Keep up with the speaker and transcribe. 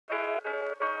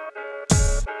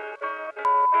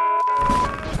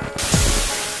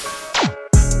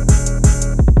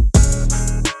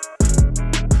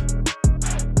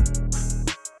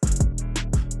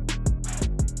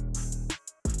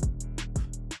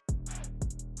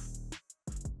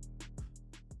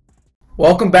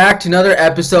Welcome back to another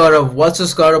episode of What's the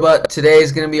Scuttlebutt. Today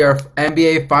is going to be our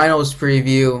NBA Finals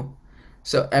preview.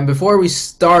 And before we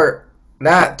start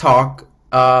that talk,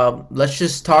 let's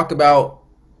just talk about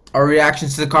our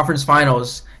reactions to the conference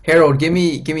finals. Harold, give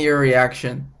me your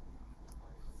reaction.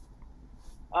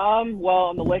 Well,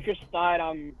 on the Lakers side,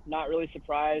 I'm not really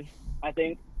surprised. I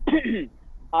think,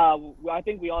 I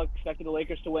think we all expected the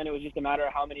Lakers to win. It was just a matter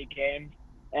of how many games.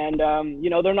 And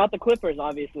they're not the Clippers,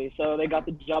 obviously, so they got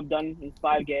the job done in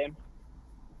 5 games.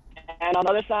 And on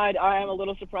the other side, I am a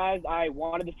little surprised. I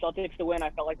wanted the Celtics to win. I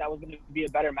felt like that was going to be a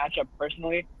better matchup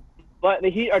personally. But the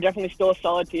Heat are definitely still a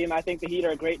solid team. I think the Heat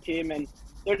are a great team, and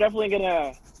they're definitely going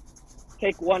to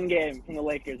take 1 game from the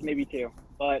Lakers, maybe 2.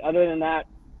 But other than that,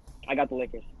 I got the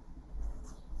Lakers.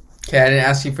 Okay, I didn't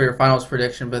ask you for your finals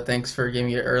prediction, but thanks for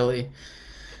giving it early.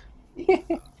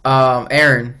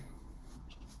 Aaron.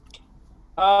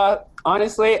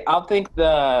 Honestly, I think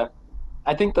the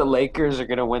Lakers are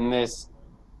gonna win this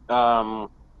finals.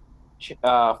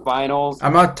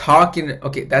 I'm not talking.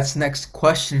 Okay, that's the next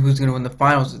question. Who's going to win the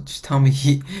finals? Just tell me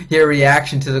your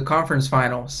reaction to the conference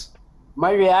finals.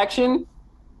 My reaction,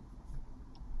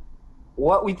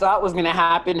 what we thought was gonna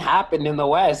happen happened in the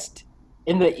West.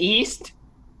 In the East,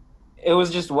 it was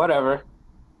just whatever.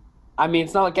 I mean,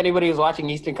 it's not like anybody was watching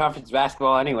Eastern Conference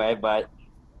basketball anyway, but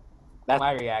that's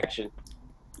my reaction.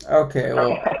 Okay,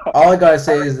 well, all I gotta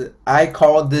say is that I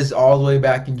called this all the way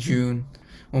back in June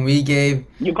when we gave.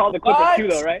 You called the Clippers What? too,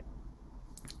 though, right?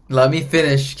 Let me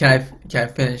finish. Can I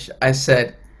finish? I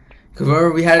said, because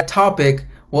remember we had a topic: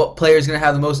 what player is gonna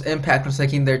have the most impact on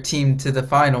taking their team to the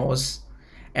finals?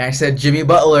 And I said Jimmy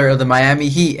Butler of the Miami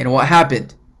Heat, and what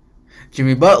happened?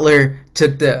 Jimmy Butler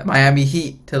took the Miami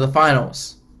Heat to the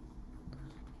finals.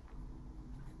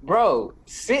 Bro,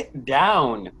 sit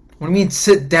down. What do you mean,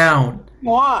 sit down?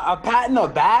 Want a pat in the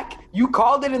back? You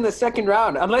called it in the second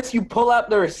round. Unless you pull out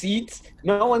the receipts,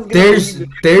 no one's gonna There's believe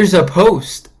it. there's a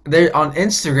post there on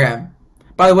Instagram.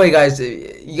 By the way, guys,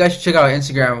 you guys should check out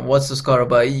Instagram. What's the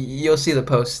Scuttlebutt? You'll see the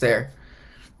post there.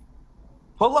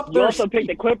 Pull up the You also picked receipt.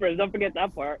 the Clippers. Don't forget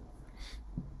that part.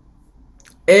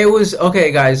 It was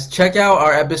okay, guys. Check out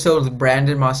our episode with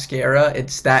Brandon Mosquera.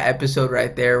 It's that episode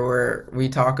right there where we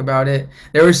talk about it.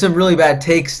 There were some really bad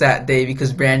takes that day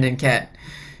because Brandon can't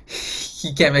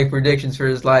he can't make predictions for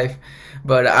his life.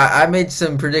 But I made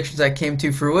some predictions that came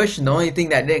to fruition. The only thing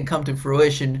that didn't come to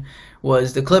fruition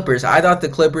was the Clippers. I thought the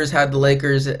Clippers had the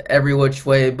Lakers every which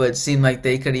way, but it seemed like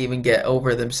they couldn't even get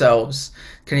over themselves.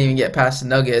 Couldn't even get past the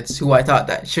Nuggets, who I thought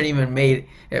that shouldn't even made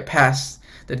it past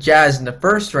the Jazz in the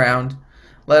first round,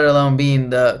 let alone being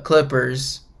the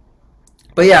Clippers.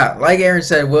 But yeah, like Aaron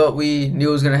said, what we knew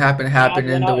was going to happen Jazz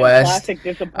in went the out in West. classic I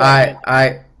disappointment.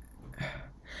 I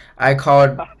I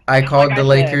called I Like called the I said,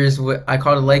 Lakers. I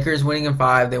called the Lakers winning in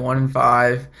 5. They won in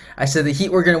 5. I said the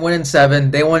Heat were going to win in 7.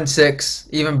 They won 6,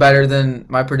 even better than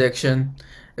my prediction.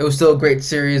 It was still a great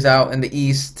series out in the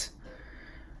East.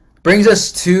 Brings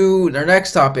us to our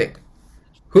next topic.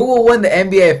 Who will win the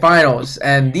NBA Finals?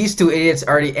 And these two idiots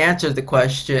already answered the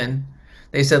question.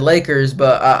 They said Lakers,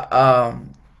 but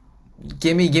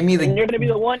give me and you're gonna be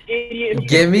the the one idiot who Give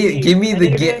picked the me, Heat, give me and the,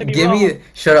 then you're gonna be give wrong. me.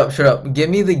 Shut up. Give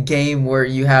me the game where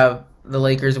you have the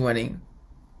Lakers winning.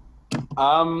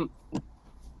 Um,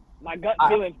 My gut I,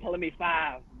 feeling's telling me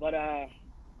 5, but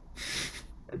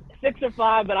 6 or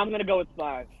 5. But I'm gonna go with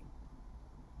 5.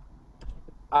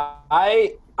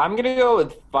 I'm gonna go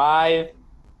with 5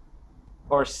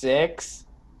 or 6,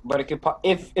 but it could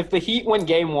if the Heat win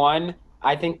Game 1,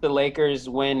 I think the Lakers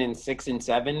win in 6 and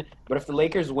 7. But if the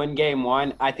Lakers win Game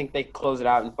 1, I think they close it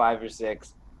out in 5 or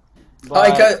 6.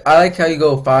 But I like how you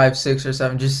go 5, 6, or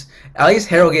 7. Just at least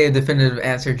Harold gave a definitive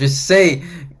answer. Just say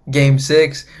Game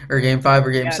 6 or Game 5 or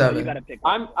Game Yeah, no, you 7. gotta pick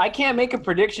one. I can't make a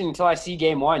prediction until I see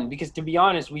Game 1 because to be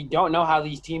honest, we don't know how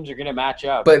these teams are gonna match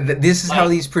up. But this is how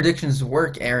Like, these predictions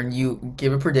work, Aaron. You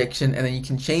give a prediction and then you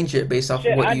can change it based off of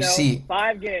Shit, what I you know. see.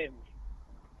 5 games.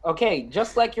 okay,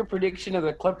 just like your prediction of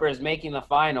the Clippers making the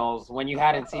finals when you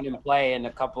hadn't seen them play in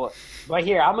a couple. But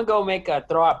here, I'm gonna go make a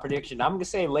throw-out prediction. I'm gonna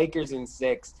say Lakers in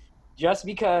 6, just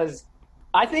because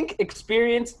I think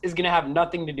experience is gonna have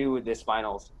nothing to do with this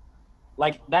finals.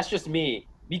 Like that's just me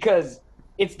because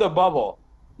it's the bubble,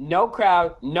 no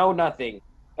crowd, no nothing.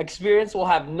 Experience will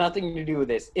have nothing to do with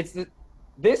this.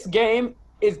 This game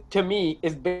is to me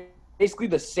is basically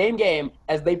the same game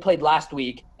as they played last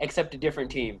week, except a different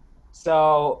team.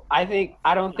 So I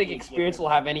don't think experience will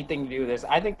have anything to do with this.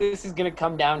 I think this is gonna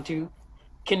come down to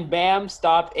can Bam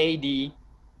stop AD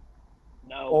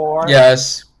No. or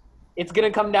Yes. it's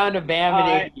gonna come down to Bam and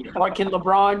Alright. AD or can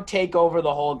LeBron take over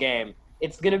the whole game?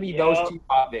 It's gonna be those Yep. two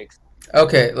topics.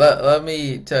 Okay, let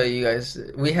me tell you guys,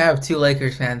 we have two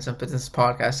Lakers fans up at this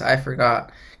podcast. I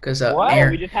forgot because What? Oh, we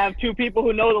Aaron. just have two people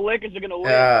who know the Lakers are gonna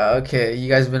win. Okay, you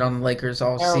guys have been on the Lakers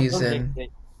all Harold, don't jinx season. it.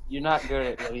 You're not good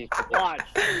at these predictions. Watch.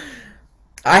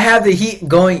 I have the Heat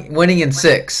winning in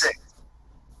six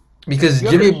because You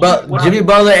have the Heat winning. Jimmy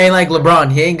Butler ain't like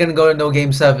LeBron. He ain't gonna go to no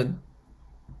game seven.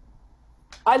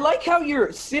 I like how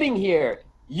you're sitting here.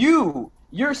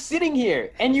 You're sitting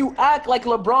here and you act like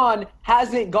LeBron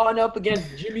hasn't gone up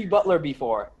against Jimmy Butler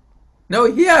before.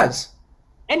 No, he has.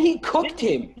 And he cooked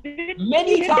him Did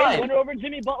many he get game times. winner over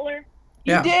Jimmy Butler?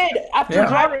 He Yeah. did after Yeah. I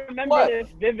dropping remember what? this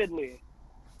vividly.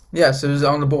 Yes, it was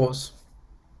on the Bulls.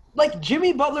 Like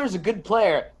Jimmy Butler is a good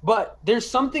player, but there's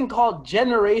something called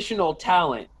generational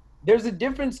talent. There's a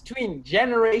difference between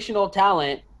generational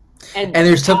talent and And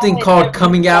there's something talent called every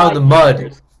coming out of the 5 mud.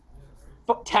 years.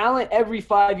 Talent every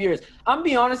 5 years. I'm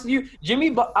be honest with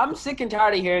you, I'm sick and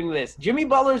tired of hearing this. Jimmy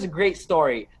Butler's a great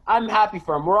story. I'm happy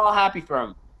for him. We're all happy for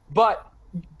him. But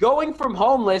going from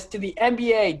homeless to the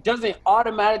NBA doesn't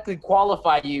automatically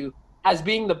qualify you as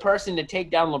being the person to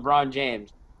take down LeBron James.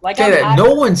 Like Say I'm that. happy-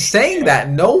 No one's saying that.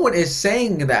 No one is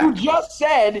saying You that. just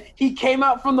said he came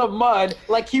out from the mud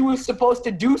like he was supposed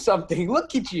to do something.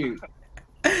 Look at you.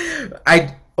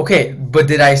 Okay, but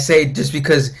did I say just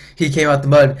because he came out the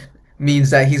mud means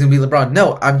that he's gonna be LeBron?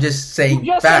 No, I'm just You saying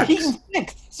just said facts. Heat in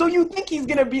 6, so you think he's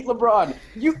gonna beat LeBron?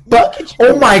 You look But at you.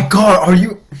 oh my God, are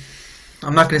you?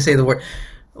 I'm not gonna say the word.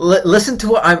 Listen to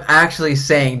what I'm actually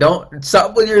saying. Don't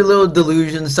stop with your little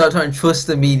delusions. Stop trying to twist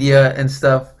the media and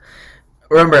stuff.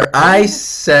 Remember, I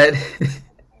said,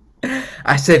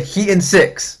 I said Heat in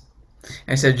 6.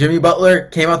 I said Jimmy Butler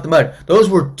came out the mud. Those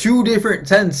were two different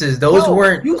sentences. Those No,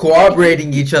 weren't you said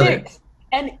corroborating Heat each in other. 6.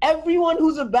 And everyone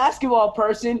who's a basketball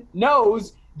person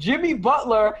knows Jimmy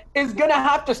Butler is gonna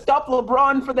have to stop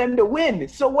LeBron for them to win.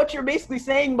 So what you're basically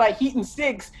saying by Heat in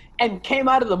 6 and came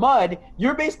out of the mud,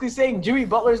 you're basically saying Jimmy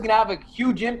Butler is gonna have a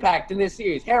huge impact in this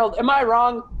series. Harold, am I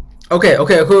wrong? Okay,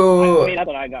 I cool. mean, that's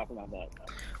what I got from that.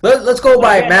 Let's go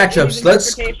by Again, that's matchups. his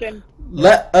Let's interpretation.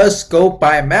 let us go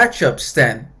by matchups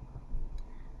then.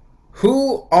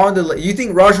 Who on the you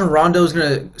think Rajon Rondo is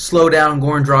gonna slow down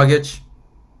Goran Dragic?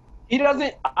 He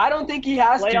doesn't. I don't think he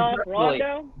has Play to. on personally.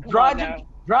 Rondo? Come on now.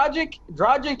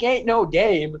 Dragic ain't no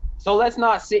Dame. So let's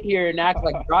not sit here and act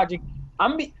like Dragic.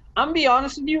 I'm be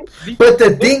honest with you. But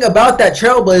the thing about that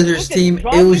Trailblazers Look at team, it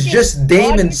Dragic was and- just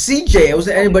Dame and Dragic- CJ. It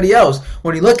wasn't anybody else.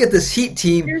 When you look at this Heat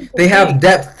team, they have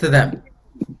depth to them.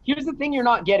 Here's the thing you're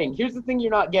not getting.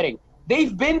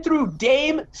 They've been through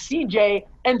Dame, CJ,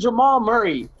 and Jamal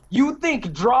Murray. You think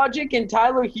Dragic and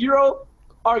Tyler Hero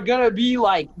are gonna be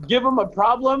like give them a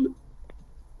problem?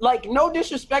 Like no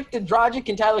disrespect to Dragic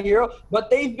and Tyler Hero, but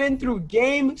they've been through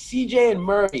Dame, CJ, and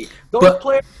Murray. Those But-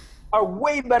 players are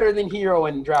way better than Hero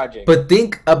and Dragic. But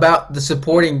think about the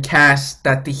supporting cast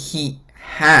that the Heat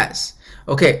has.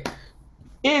 Okay,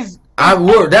 that's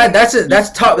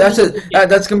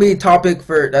gonna be a topic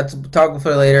for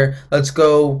later. Let's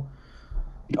go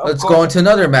into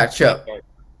another matchup.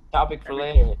 Topic for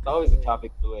later. It's always a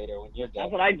topic for later when you're done.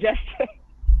 That's what I just said.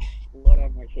 Lord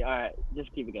have mercy. All right,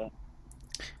 just keep it going.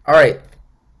 All right,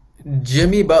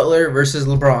 Jimmy Butler versus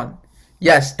LeBron.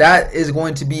 Yes, that is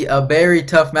going to be a very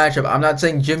tough matchup. I'm not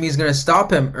saying Jimmy's gonna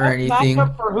stop him or anything.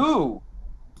 Matchup for who?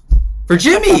 For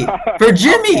Jimmy, for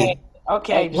Jimmy.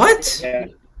 Okay. What? Yeah.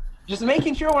 Just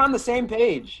making sure we're on the same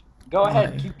page. Go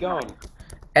ahead, keep going.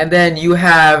 And then you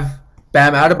have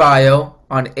Bam Adebayo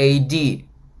on AD.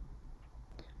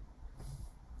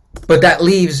 But that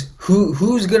leaves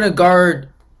who's gonna guard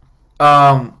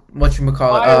whatchamacallit,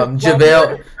 Myers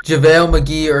JaVale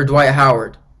McGee or Dwight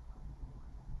Howard.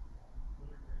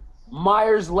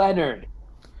 Myers Leonard.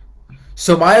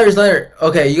 So Myers Leonard,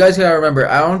 okay, you guys gotta remember,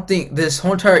 I don't think this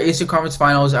whole entire Eastern Conference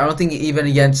Finals, I don't think even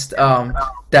against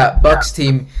that Bucks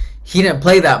team, he didn't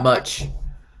play that much.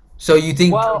 So you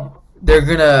think Well, they're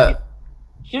gonna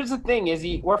here's the thing: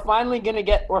 we're finally gonna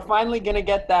get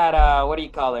that what do you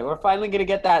call it? We're finally gonna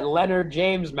get that Leonard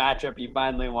James matchup you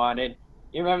finally wanted.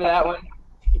 You remember that one?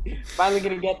 Finally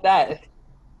gonna get that.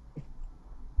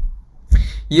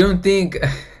 you don't think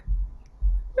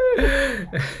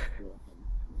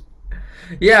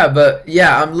Yeah, but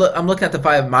yeah, I'm looking at the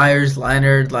five Myers,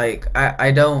 Leonard, like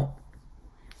I don't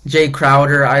Jay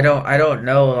Crowder, I don't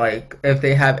know like if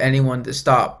they have anyone to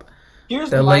stop Here's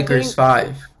the my Lakers thing.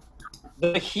 five.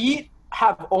 The Heat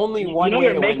have only You one know way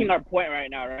you're to making win. our point right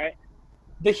now, right?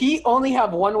 The Heat only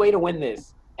have one way to win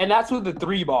this, and that's with the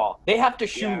 3-ball. They have to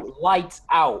shoot Yeah. lights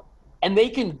out, and they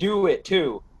can do it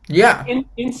too. Yeah.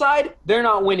 Inside, they're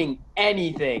not winning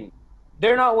anything.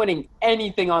 They're not winning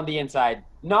anything on the inside.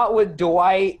 Not with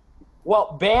Dwight,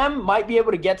 Well, Bam might be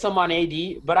able to get some on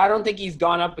AD, but I don't think he's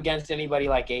gone up against anybody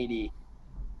like AD.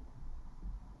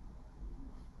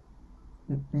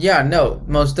 Yeah, no,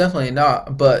 most definitely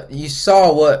not. But you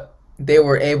saw what they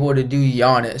were able to do,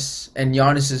 Giannis, and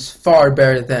Giannis is far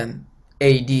better than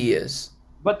AD is.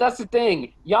 But that's the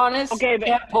thing. Giannis Okay, but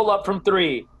can't pull up from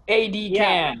three. AD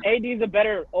yeah, can. AD's a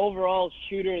better overall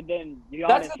shooter than Giannis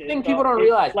That's the is. thing So people don't it's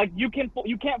realize. like you can't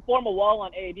form a wall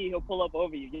on AD. He'll pull up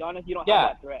over you. Giannis, you don't Yeah. have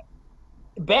that threat.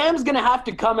 Bam's gonna have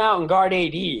to come out and guard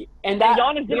AD, and And that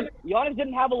Giannis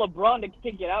didn't have a LeBron to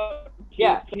kick it out. To,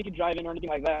 Yeah. so he could drive in or anything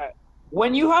like that.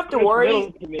 when you have to Chris worry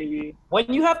Middleton, maybe.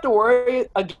 when you have to worry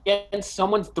against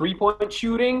someone's 3-point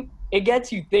shooting, it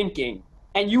gets you thinking,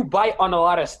 and you bite on a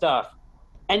lot of stuff,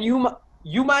 and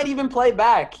you might even play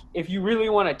back if you really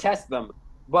want to test them.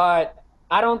 But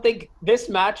I don't think this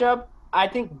matchup. I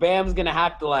think Bam's gonna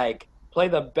have to like play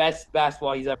the best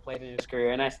basketball he's ever played in his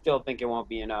career, and I still think it won't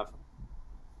be enough.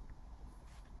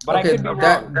 But I Okay, could be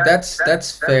wrong.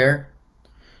 that's fair.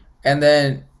 And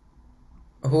then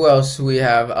who else do we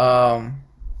have?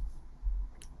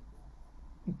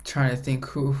 Trying to think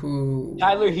who.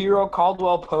 Tyler Hero,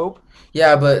 Caldwell Pope.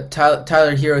 Yeah, but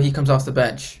Tyler Hero, he comes off the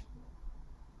bench.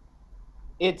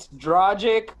 It's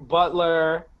Dragic,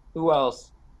 Butler. Who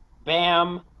else?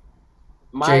 Bam. Jay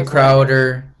Miles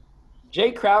Crowder.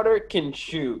 Jay Crowder can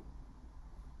shoot.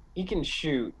 He can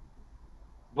shoot.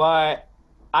 But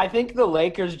I think the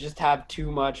Lakers just have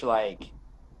too much like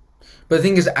But the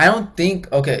thing is, I don't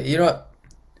think. Okay, you know what?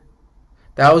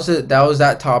 That was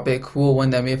that topic. Who will win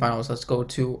the NBA Finals? Let's go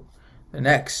to the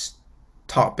next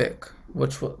topic,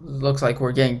 which looks like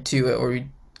we're getting to it, or we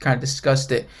kind of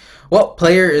discussed it. What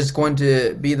player is going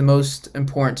to be the most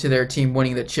important to their team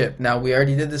winning the chip? Now, we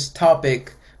already did this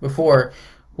topic before.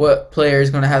 What player is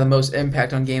going to have the most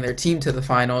impact on getting their team to the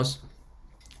finals?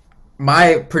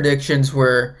 My predictions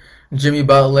were Jimmy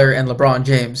Butler and LeBron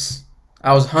James.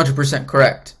 I was 100%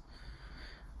 correct.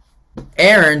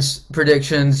 Aaron's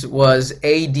predictions was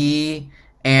AD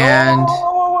and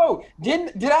whoa.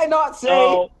 Did I not say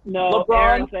No, LeBron?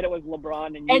 Aaron said it was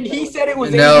LeBron, and he said it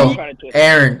was no, AD?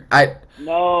 Aaron.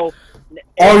 No. Are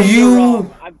Aaron, you- you're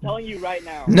wrong. I'm telling you right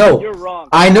now. No. You're wrong.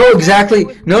 I know exactly.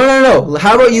 No.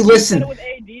 How about you He said listen? it was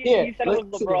AD. Here, He said it was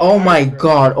listen. LeBron.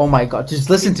 Oh my god. Just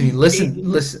listen to me.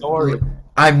 Listen. Sorry.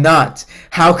 I'm not.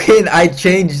 How can I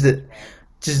change it?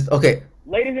 Just okay.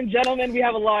 Ladies and gentlemen, we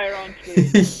have a liar on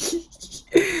screen.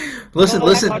 Listen.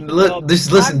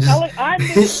 Just listen. I'm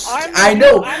I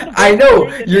know.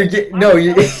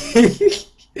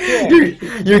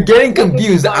 You're getting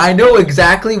confused. I know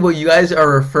exactly what you guys are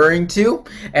referring to,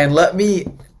 and let me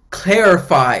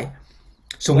clarify.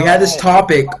 So we had this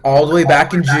topic all the way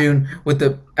back in June with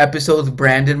the episode with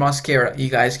Brandon Mosquera. You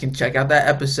guys can check out that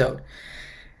episode.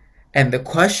 And the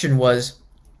question was,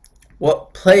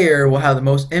 what player will have the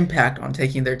most impact on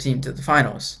taking their team to the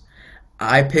finals?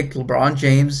 I picked LeBron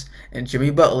James and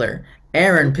Jimmy Butler.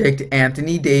 Aaron picked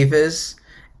Anthony Davis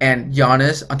and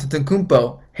Giannis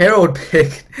Antetokounmpo. Harold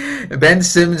picked Ben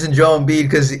Simmons and Joel Embiid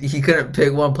because he couldn't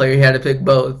pick one player. He had to pick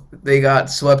both. They got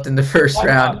swept in the first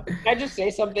round. Can I just say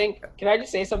something?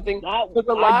 I For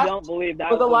the last- don't believe that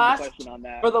for the was last- the question on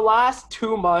that. For the last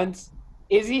 2 months,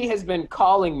 Izzy has been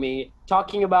calling me,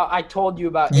 talking about I told you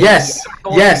about Izzy. Yes. I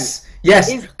told you. Is-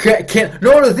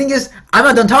 No, the thing is, I'm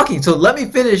not done talking. So let me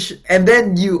finish, and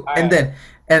then you, All and right.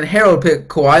 then Harold picked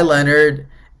Kawhi Leonard,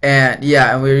 and we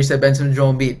already said Ben Simmons,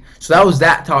 Joel Embiid. So that was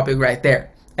that topic right there.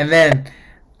 And then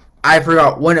I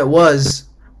forgot when it was,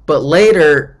 but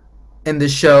later in the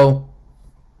show,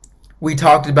 we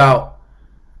talked about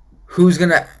who's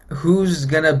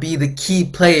gonna be the key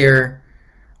player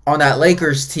on that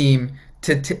Lakers team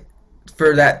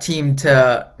for that team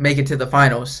to make it to the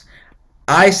finals.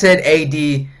 I said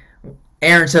AD,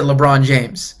 Aaron said LeBron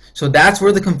James. So that's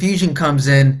where the confusion comes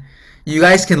in. You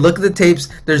guys can look at the tapes.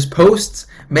 There's posts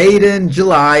made in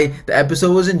July. The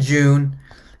episode was in June,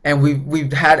 and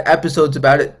we've had episodes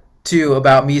about it too,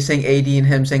 about me saying AD and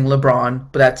him saying LeBron.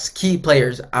 But that's key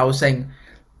players. I was saying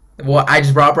what I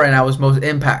just brought up right now was most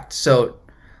impact. So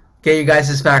get you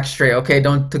guys' facts straight, okay?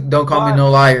 Don't call me no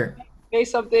liar. Say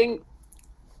something.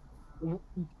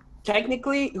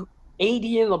 Technically, AD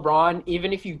and LeBron,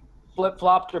 even if you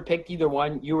flip-flopped or picked either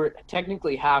one, you were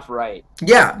technically half right.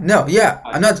 Yeah.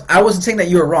 I wasn't saying that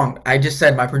you were wrong. I just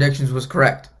said my predictions was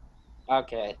correct.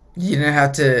 Okay. You didn't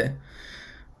have to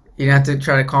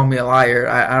try to call me a liar.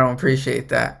 I don't appreciate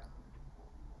that.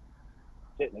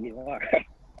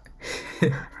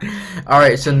 All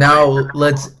right, so now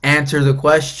let's answer the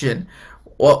question.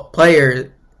 What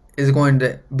player is going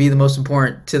to be the most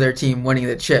important to their team winning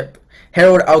the chip?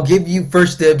 Harold, I'll give you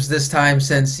first dibs this time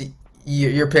since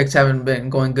your picks haven't been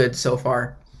going good so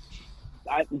far.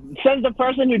 Since the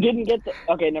person who didn't get the.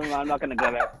 Okay, never mind. I'm not gonna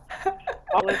go there.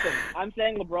 Oh, listen, I'm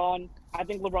saying LeBron. I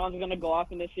think LeBron's gonna go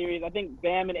off in this series. I think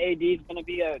Bam and AD is gonna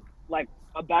be a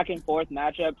back and forth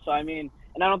matchup. So I mean,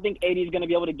 and I don't think AD is gonna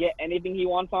be able to get anything he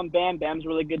wants on Bam. Bam's a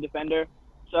really good defender.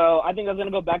 So I think that's gonna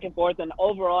go back and forth. And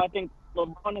overall, I think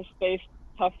LeBron has faced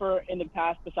tougher in the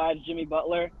past besides Jimmy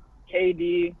Butler.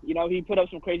 KD, he put up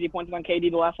some crazy points on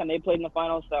KD the last time they played in the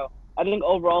finals. So I think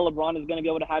overall LeBron is going to be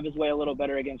able to have his way a little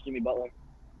better against Jimmy Butler.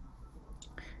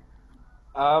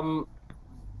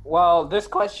 Well, this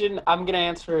question I'm gonna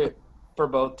answer it for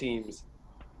both teams.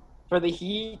 For the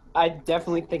Heat, I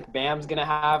definitely think Bam's gonna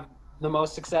have the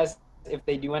most success if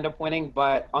they do end up winning.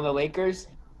 But on the Lakers,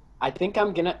 I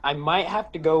might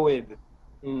have to go with.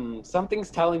 Something's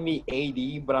telling me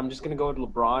AD, but I'm just gonna go with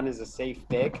LeBron as a safe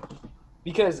pick.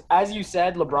 Because, as you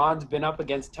said, LeBron's been up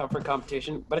against tougher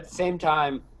competition, but at the same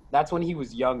time, that's when he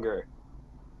was younger.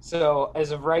 So,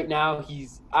 as of right now,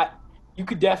 you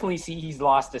could definitely see he's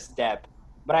lost a step.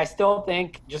 But I still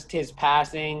think just his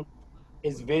passing,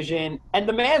 his vision, and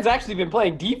the man's actually been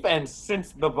playing defense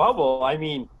since the bubble. I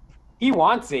mean, he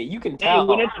wants it. You can tell. Hey,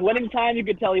 when it's winning time, you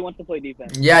could tell he wants to play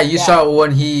defense. Yeah, you saw it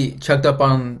when he chucked up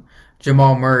on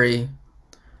Jamal Murray.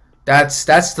 That's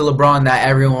the LeBron that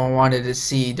everyone wanted to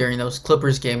see during those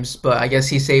Clippers games, but I guess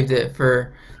he saved it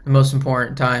for the most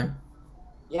important time.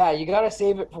 Yeah, you gotta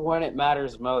save it for when it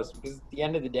matters most. Because at the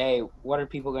end of the day, what are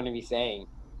people gonna be saying?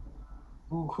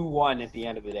 Who won at the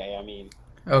end of the day? I mean,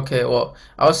 Okay, well,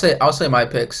 I'll say my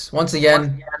picks. Once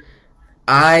again,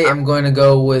 I am going to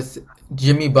go with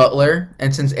Jimmy Butler,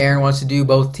 and since Aaron wants to do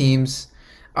both teams,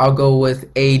 I'll go with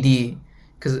AD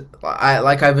because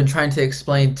I've been trying to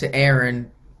explain to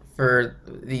Aaron for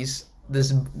these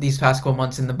past couple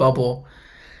months in the bubble.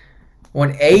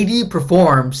 When AD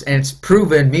performs, and it's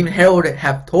proven, me and Harold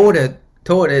have told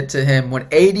it to him. When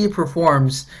AD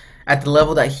performs at the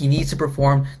level that he needs to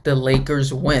perform, the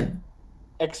Lakers win.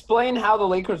 explain how the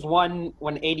Lakers won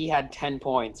when AD had 10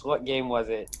 points. What game was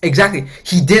it? Exactly,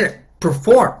 he didn't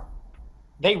perform.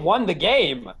 They won the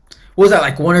game. What was that,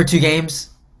 like 1 or 2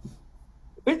 games?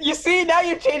 You see, now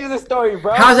you're changing the story,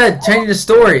 bro. How's that changing the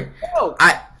story? No,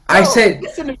 I said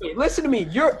listen to me.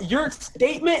 Your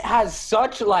statement has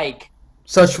such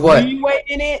such what? leeway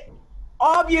in it.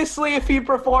 Obviously, if he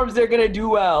performs, they're gonna do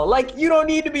well. Like, you don't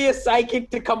need to be a psychic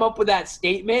to come up with that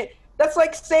statement. That's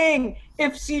like saying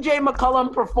if CJ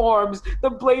McCollum performs,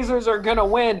 the Blazers are gonna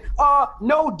win.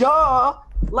 No, duh.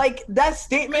 Like, that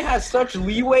statement has such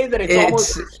leeway that it's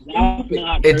almost That's stupid.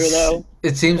 not true, though.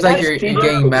 It seems like you're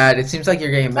getting mad. It seems like you're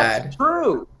getting That's mad.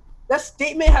 true. That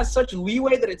statement has such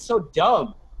leeway that it's so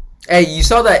dumb. Hey, you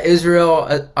saw that Israel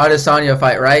Adesanya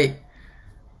fight, right?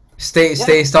 Stay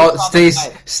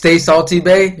salty,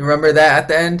 Bay. You remember that at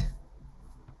the end?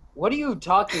 What are you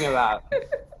talking about?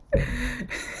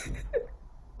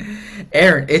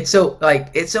 Aaron, it's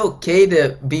okay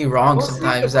to be wrong Go sit in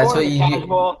sometimes. the That's what corner, you.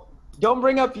 Casual. Don't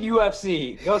bring up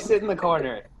UFC. Go sit in the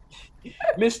corner.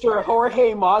 Mr.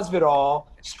 Jorge Masvidal,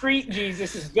 Street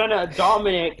Jesus, is gonna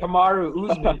dominate Kamaru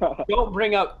Usman. Don't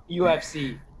bring up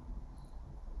UFC.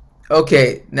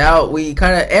 Okay, now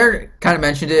Aaron kind of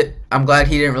mentioned it. I'm glad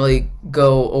he didn't really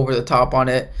go over the top on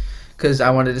it because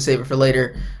I wanted to save it for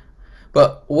later.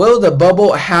 But will the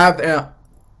bubble have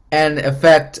an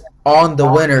effect on the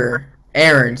winner?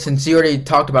 Aaron, since you already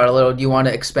talked about it a little, do you want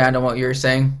to expand on what you were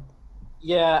saying?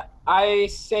 Yeah, I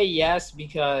say yes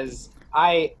because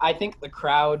I think the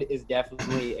crowd is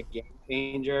definitely a game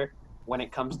changer when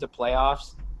it comes to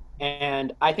playoffs.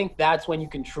 And I think that's when you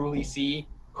can truly see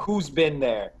who's been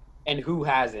there and who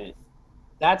hasn't.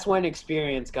 That's when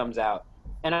experience comes out.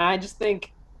 And I just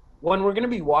think when we're going to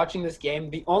be watching this game,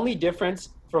 the only difference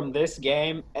from this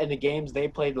game and the games they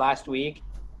played last week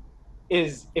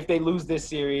is if they lose this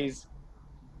series,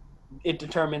 it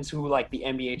determines who the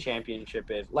NBA championship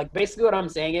is. Basically what I'm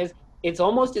saying is it's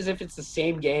almost as if it's the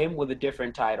same game with a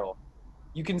different title.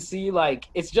 You can see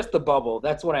it's just the bubble.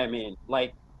 That's what I mean.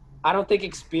 I don't think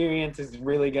experience is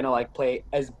really going to play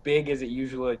as big as it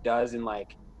usually does in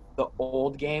the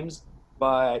old games,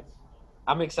 but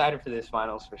I'm excited for this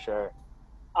finals for sure.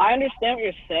 I understand what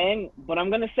you're saying, but I'm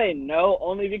gonna say no,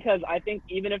 only because I think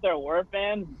even if there were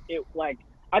fans,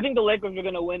 I think the Lakers are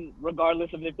gonna win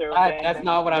regardless of if there are fans. That's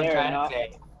not what I'm trying to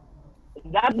say.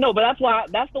 That's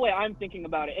the way I'm thinking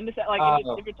about it. In the sense,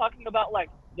 if you're talking about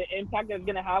the impact that it's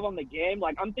gonna have on the game,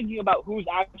 I'm thinking about who's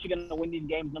actually gonna win these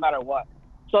games no matter what.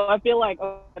 So I feel like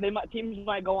teams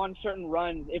might go on certain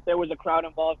runs if there was a crowd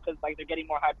involved because like they're getting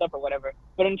more hyped up or whatever.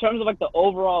 But in terms of like the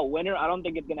overall winner, I don't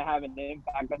think it's gonna have an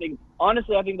impact. I think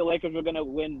the Lakers are gonna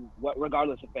win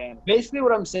regardless of fans. Basically,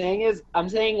 what I'm saying is, I'm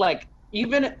saying like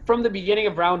even from the beginning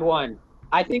of round one,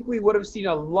 I think we would have seen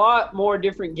a lot more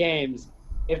different games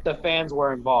if the fans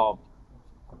were involved.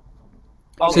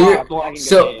 So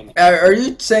are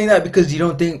you saying that because you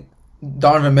don't think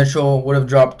Donovan Mitchell would have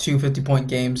dropped 2 50-point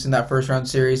games in that first round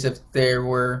series if they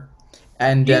were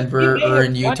in Denver or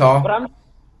in Utah? But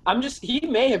I'm just he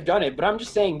may have done it, but I'm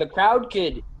just saying the crowd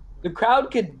could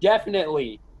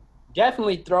definitely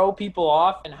throw people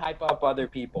off and hype up other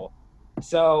people.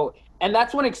 So, and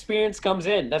that's when experience comes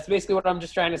in. That's basically what I'm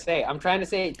just trying to say. I'm trying to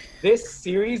say this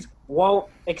series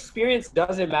experience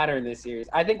doesn't matter in this series.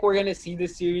 I think we're going to see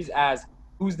this series as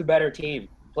who's the better team,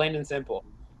 plain and simple.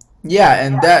 Yeah,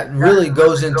 and that really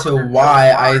goes into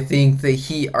why I think the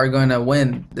Heat are going to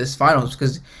win this finals,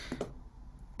 because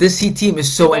this Heat team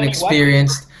is so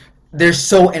inexperienced. They're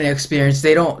so inexperienced.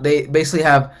 They basically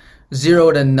have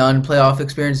 0 to none playoff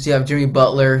experience. You have Jimmy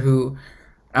Butler, who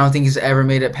I don't think he's ever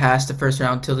made it past the first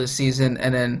round till this season,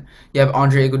 and then you have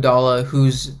Andre Iguodala,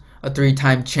 who's a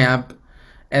 3-time champ,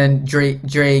 and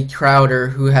Jay Crowder,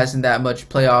 who hasn't that much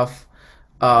playoff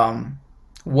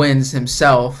wins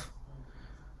himself.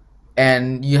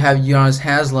 And you have Udonis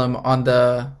Haslem on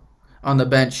the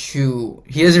bench, who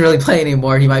he doesn't really play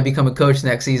anymore. He might become a coach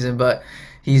next season, but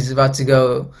he's about to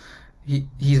go.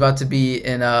 He's about to be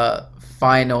in a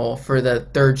final for the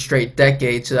 3rd straight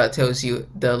decade, so that tells you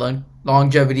the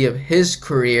longevity of his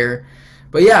career.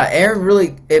 But yeah, Aaron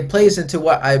really, it plays into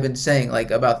what I've been saying,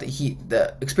 like about the Heat,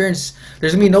 the experience.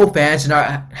 There's gonna be no fans,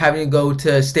 not having to go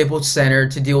to Staples Center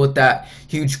to deal with that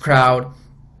huge crowd,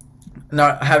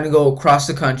 not having to go across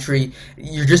the country.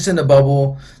 You're just in the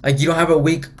bubble. Like, you don't have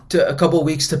a couple of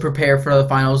weeks to prepare for the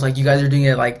finals. Like, you guys are doing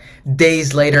it like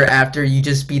days later after you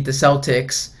just beat the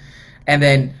Celtics, and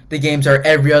then the games are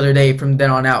every other day from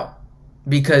then on out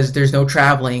because there's no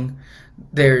traveling.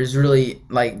 There's really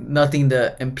like nothing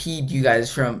to impede you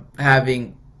guys from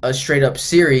having a straight up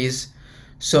series.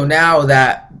 So now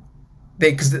that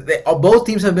because both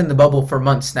teams have been in the bubble for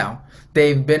months now.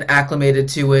 They've been acclimated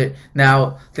to it.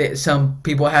 Now, some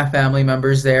people have family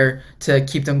members there to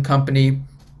keep them company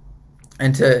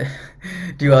and to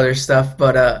do other stuff.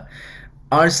 But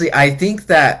honestly, I think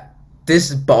that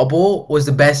this bubble was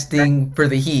the best thing for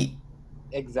the Heat.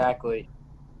 Exactly.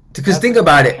 Because think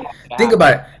about it. Think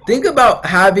about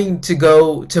having to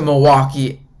go to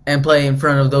Milwaukee and play in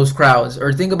front of those crowds.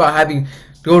 Or think about having to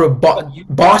go to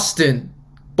Boston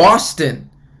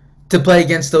to play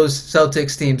against those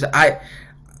Celtics teams.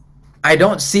 I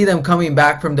don't see them coming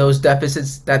back from those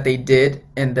deficits that they did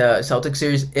in the Celtics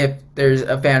series if there's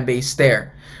a fan base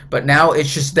there. But now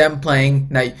it's just them playing.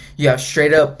 Now you have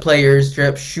straight up players, straight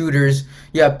up shooters.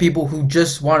 You have people who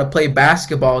just want to play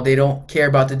basketball. They don't care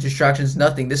about the distractions,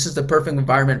 nothing. This is the perfect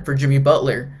environment for Jimmy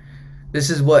Butler. This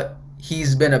is what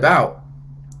he's been about.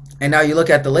 And now you look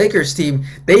at the Lakers team,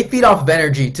 they feed off of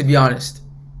energy, to be honest.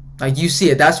 Like, you see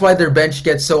it. That's why their bench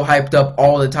gets so hyped up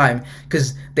all the time,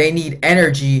 because they need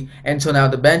energy, and so now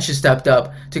the bench has stepped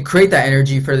up to create that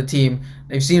energy for the team.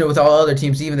 They've seen it with all other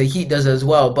teams. Even the Heat does it as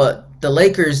well. But the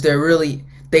Lakers,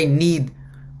 they need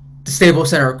the Staples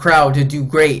Center crowd to do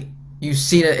great. You've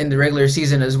seen it in the regular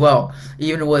season as well.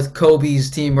 Even with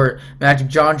Kobe's team or Magic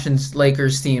Johnson's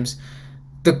Lakers teams,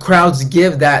 the crowds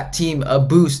give that team a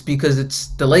boost because it's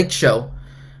the Lake Show.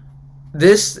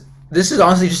 This is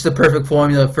honestly just the perfect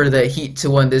formula for the Heat to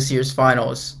win this year's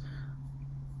finals.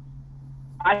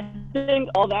 I think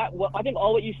all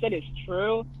what you said is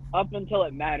true up until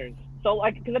it matters. So,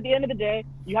 like, because at the end of the day,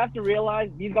 you have to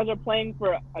realize these guys are playing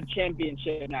for a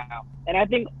championship now. And I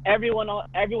think everyone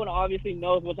obviously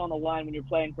knows what's on the line when you're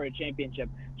playing for a championship.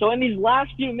 So in these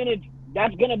last few minutes,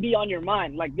 that's going to be on your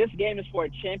mind. Like, this game is for a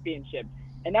championship.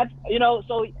 And that's,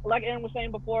 so like Aaron was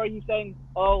saying before, he's saying,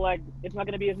 like, it's not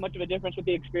going to be as much of a difference with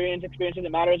the experience. Experience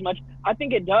doesn't matter as much. I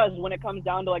think it does when it comes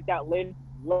down to, like, that late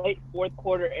fourth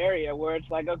quarter area where it's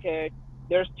like, okay,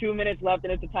 there's 2 minutes left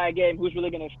and it's a tie game. Who's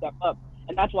really going to step up?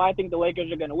 And that's why I think the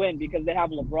Lakers are going to win, because they have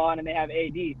LeBron and they have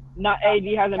AD. AD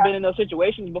hasn't been in those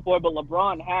situations before, but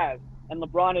LeBron has. And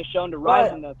LeBron has shown to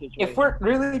rise in those situations. If we're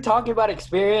really talking about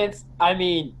experience, I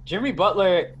mean, Jimmy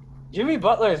Butler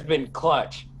has been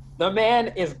clutch. The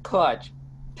man is clutch.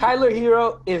 Tyler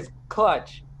Hero is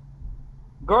clutch.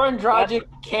 Goran Dragic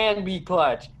can be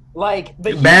clutch. Like,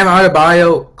 Bam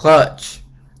Adebayo, clutch.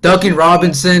 Duncan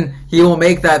Robinson, he will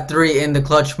make that three in the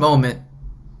clutch moment.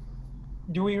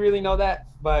 Do we really know that?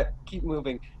 But keep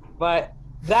moving. But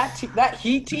that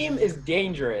Heat team is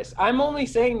dangerous. I'm only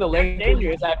saying the Lakers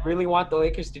dangerous. because I really want the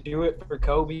Lakers to do it for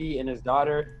Kobe and his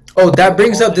daughter. Oh, that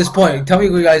brings up this point. Tell me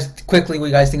what you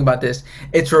guys think about this.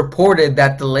 It's reported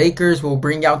that the Lakers will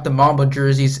bring out the Mamba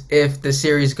jerseys if the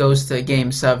series goes to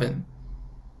Game 7.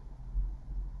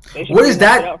 They should What is bring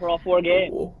that that? out for all 4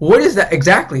 games. What is that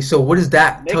exactly? So what does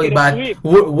that Make tell you it a about sweep.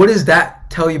 what does that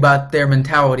tell you about their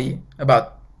mentality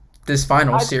about this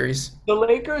final series? The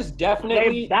Lakers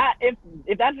definitely.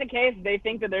 If that's the case, they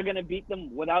think that they're gonna beat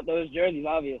them without those jerseys,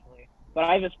 obviously. But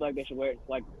I just feel like they should wear it.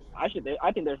 Like I think they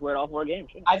should wear it all 4 games.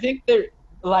 I think they're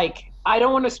like. I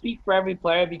don't want to speak for every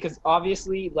player because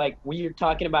obviously, like we're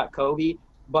talking about Kobe,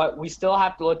 but we still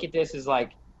have to look at this as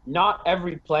like not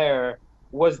every player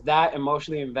was that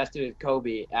emotionally invested in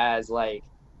Kobe as like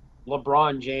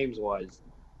LeBron James was.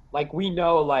 Like we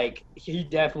know, like it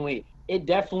definitely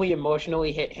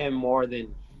emotionally hit him more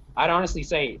than I'd honestly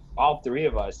say all 3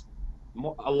 of us,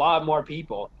 a lot more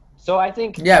people. So I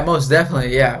think Yeah, most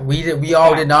definitely. Yeah, we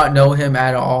all did not know him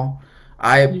at all.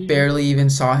 I barely even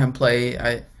saw him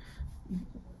play.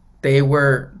 They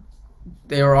were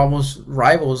almost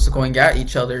rivals going at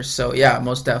each other. So yeah,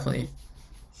 most definitely.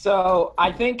 So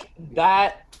I think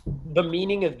that the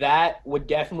meaning of that would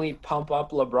definitely pump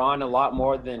up LeBron a lot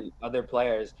more than other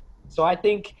players. So I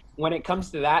think when it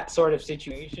comes to that sort of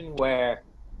situation where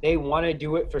they want to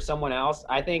do it for someone else,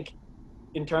 I think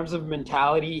in terms of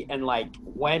mentality and like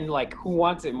when like who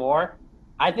wants it more,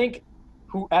 I think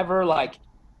whoever like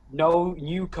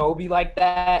knew Kobe like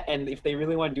that and if they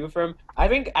really want to do it for him, I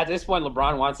think at this point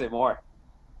LeBron wants it more.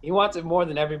 He wants it more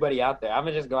than everybody out there. I'm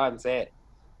gonna just go out and say it.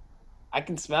 I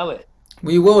can smell it.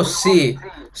 We will see.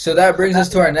 So that brings us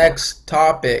to our next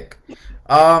topic.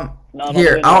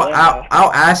 Here,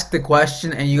 I'll ask the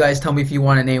question, and you guys tell me if you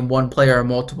want to name one player or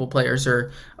multiple players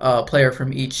or a player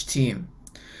from each team.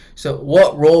 So,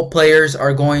 what role players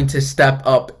are going to step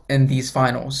up in these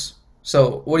finals?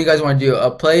 So, what do you guys want to do?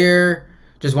 A player,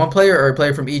 just one player, or a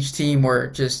player from each team, or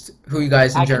just who you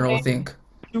guys in general think?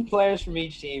 2 players from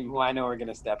each team who I know are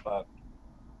gonna step up.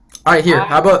 All right, here.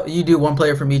 How about you do one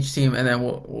player from each team, and then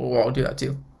we'll all do that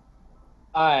too.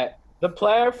 All right. The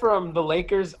player from the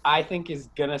Lakers, I think, is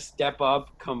gonna step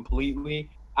up completely.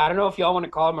 I don't know if y'all want to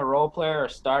call him a role player or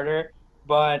starter,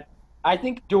 but I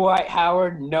think Dwight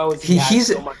Howard knows He's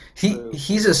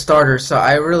a starter, so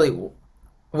I really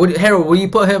would. Harold, will you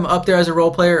put him up there as a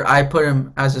role player? I put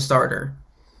him as a starter.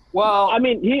 Well, I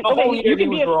mean, you can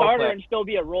be a starter and still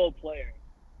be a role player.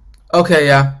 Okay,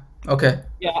 yeah. Okay.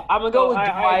 Yeah, I'm gonna go with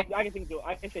Dwight. I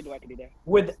can say Dwight could be there.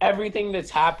 With everything that's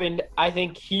happened, I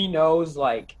think he knows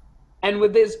like, and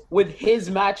with his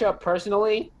matchup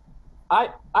personally, I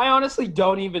honestly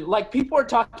don't even like. People are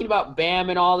talking about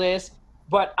Bam and all this,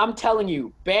 but I'm telling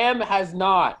you, Bam hasn't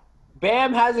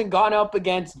gone up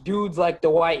against dudes like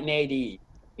Dwight and AD.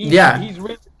 He's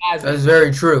really hasn't. That's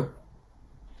very true.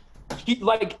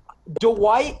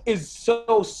 Dwight is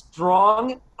so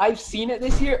strong. I've seen it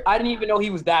this year. I didn't even know he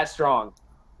was that strong.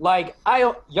 Like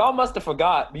y'all must have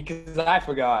forgot because I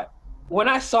forgot. When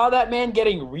I saw that man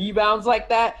getting rebounds like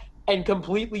that and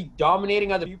completely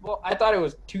dominating other people, I thought it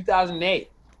was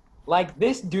 2008. Like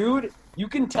this dude, you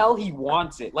can tell he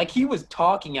wants it. Like he was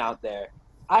talking out there.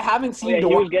 I haven't seen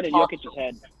Dwight. He was getting Jokic's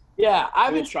head. Yeah, I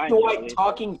haven't seen Dwight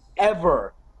talking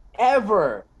ever.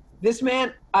 This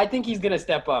man, I think he's gonna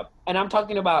step up, and I'm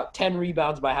talking about 10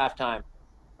 rebounds by halftime.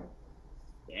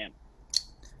 Damn.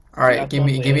 All right, give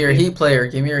me your Heat player.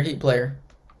 Give me your Heat player.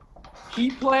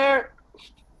 Heat player.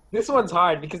 This one's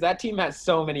hard because that team has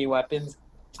so many weapons.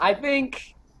 I'm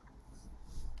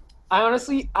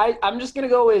just gonna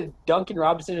go with Duncan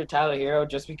Robinson or Tyler Hero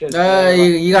just because.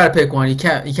 You gotta pick one. You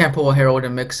can't pull a Harold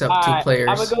and mix up two players.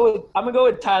 I'm gonna go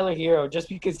with Tyler Hero just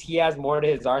because he has more to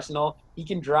his arsenal. He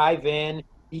can drive in.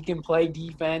 He can play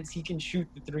defense. He can shoot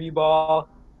the 3 ball.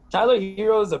 Tyler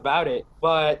Hero's about it,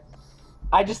 but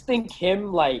I just think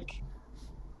him like.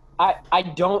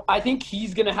 I think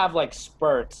he's gonna have like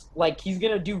spurts. Like he's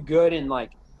gonna do good in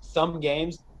like some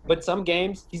games, but some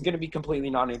games he's gonna be completely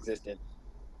non-existent.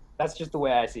 That's just the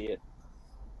way I see it.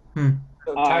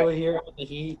 So Tyler Hero on the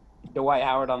Heat, Dwight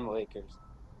Howard on the Lakers.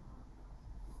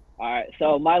 All right,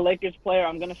 so my Lakers player,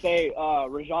 I'm gonna say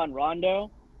Rajon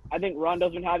Rondo. I think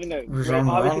Rondo's been having obviously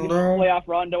the playoff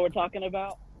Rondo we're talking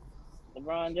about.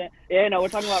 LeBron James. Yeah, no, we're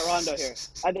talking about Rondo here.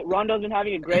 I think Rondo's been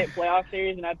having a great playoff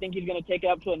series, and I think he's going to take it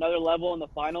up to another level in the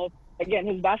finals. Again,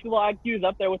 his basketball IQ is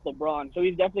up there with LeBron, so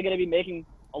he's definitely going to be making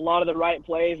a lot of the right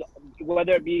plays,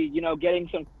 whether it be, getting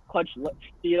some clutch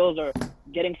steals or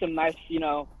getting some nice,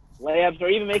 layups or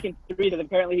even making threes, because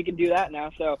apparently he can do that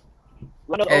now. So,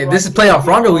 hey, this is playoff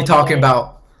Rondo we talking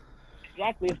about.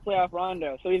 Exactly, it's playoff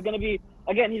Rondo. So he's going to be,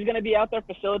 again, he's gonna be out there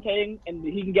facilitating, and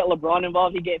he can get LeBron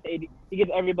involved. He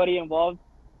gets everybody involved.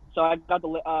 So I got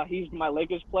he's my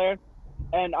Lakers player,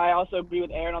 and I also agree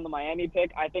with Aaron on the Miami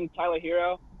pick. I think Tyler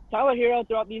Hero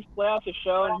throughout these playoffs has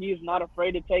shown he's not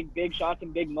afraid to take big shots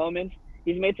in big moments.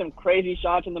 He's made some crazy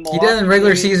shots in the Milwaukee. He did in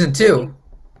regular season too.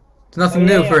 It's nothing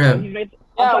new for him.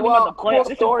 Cool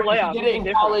story. He did it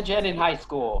in college and in high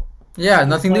school. Yeah,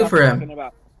 nothing new for him.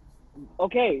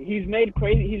 Okay, he's made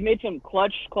some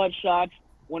clutch shots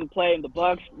when playing the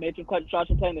Bucks. Made some clutch shots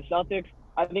when playing the Celtics.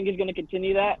 I think he's going to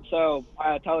continue that. So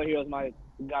Tyler Hero is my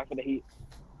guy for the Heat.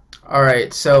 All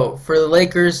right, so for the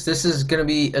Lakers, this is going to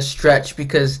be a stretch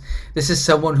because this is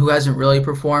someone who hasn't really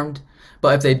performed.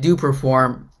 But if they do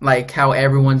perform, like how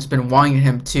everyone's been wanting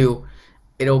him to,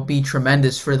 it'll be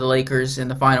tremendous for the Lakers in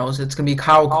the finals. It's going to be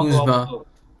Kyle Kuzma.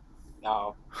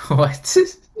 No. What?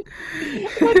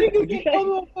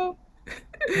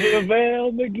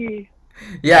 JaVale McGee.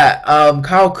 Yeah,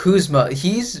 Kyle Kuzma,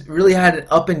 he's really had an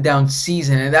up and down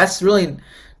season, and that's really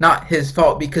not his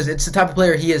fault because it's the type of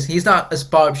player he is. He's not a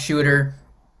spot-up shooter.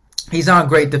 He's not a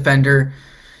great defender.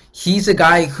 He's a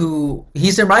guy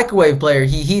he's a microwave player.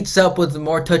 He heats up with the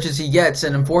more touches he gets,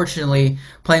 and unfortunately,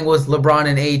 playing with LeBron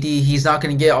and AD, he's not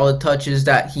going to get all the touches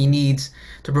that he needs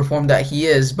to perform that he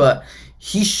is, but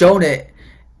he's shown it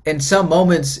in some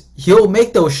moments. He'll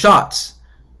make those shots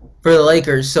for the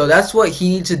Lakers. So that's what he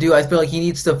needs to do. I feel like he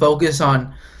needs to focus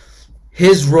on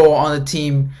his role on the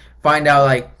team, find out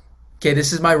like, okay,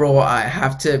 this is my role. I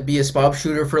have to be a spot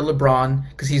shooter for LeBron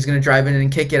because he's going to drive in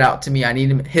and kick it out to me. I need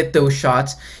him to hit those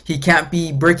shots. He can't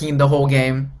be bricking the whole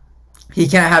game. He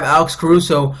can't have Alex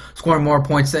Caruso scoring more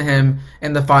points than him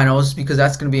in the finals because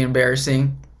that's going to be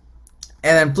embarrassing.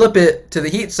 And then flip it to the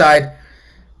Heat side.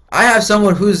 I have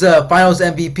someone who's a finals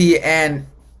MVP and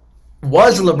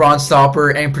was a LeBron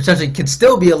stopper and potentially can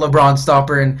still be a LeBron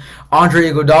stopper, and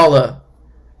Andre Iguodala.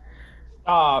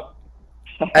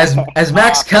 As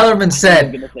Max Kellerman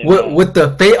said, with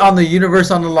the fate on the universe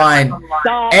on the line,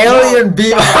 alien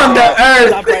beam on the earth.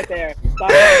 Stop right there. Stop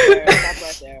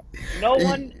right there.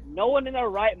 No one in their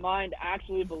right mind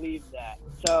actually believes that.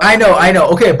 So I know.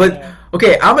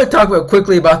 Okay, I'm gonna talk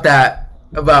quickly about that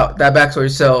backstory.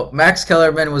 So Max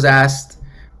Kellerman was asked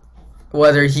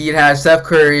whether he'd have Steph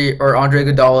Curry or Andre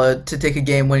Iguodala to take a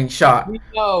game-winning shot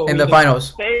in the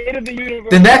finals.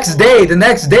 The next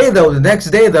day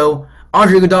though,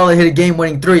 Andre Iguodala hit a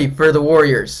game-winning 3 for the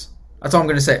Warriors. That's all I'm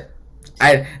gonna say.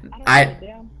 I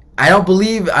don't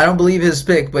believe his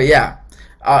pick, but yeah,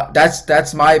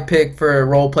 that's my pick for a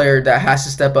role player that has to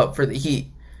step up for the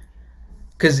Heat,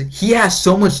 because he has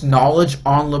so much knowledge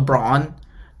on LeBron.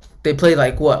 They played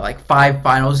like 5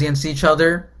 finals against each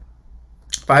other.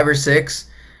 5 or 6,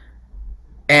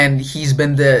 and he's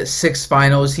been the 6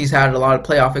 finals. He's had a lot of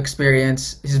playoff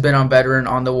experience. He's been on veteran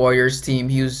on the Warriors team.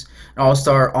 He was an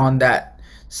all-star on that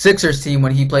Sixers team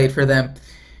when he played for them.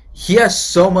 He has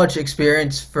so much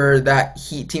experience for that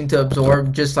Heat team to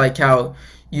absorb, just like how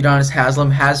Udonis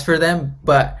Haslem has for them,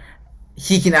 but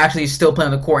he can actually still play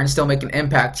on the court and still make an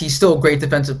impact. He's still a great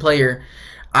defensive player.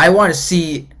 I want to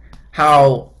see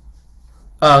how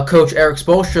Coach Eric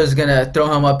Spoelstra is going to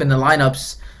throw him up in the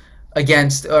lineups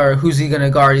against, or who's he going to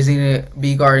guard? Is he going to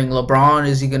be guarding LeBron?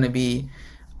 Is he going to be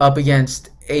up against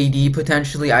AD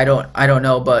potentially? I don't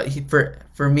know, but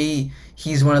for me,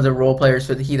 he's one of the role players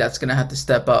for the Heat that's going to have to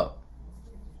step up.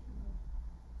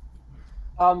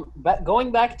 But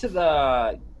going back to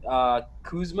the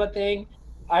Kuzma thing,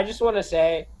 I just want to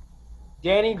say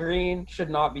Danny Green should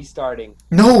not be starting.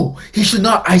 No, he should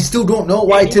not. I still don't know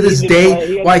why to this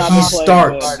day why he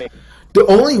starts. The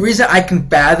only reason I can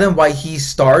fathom why he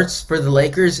starts for the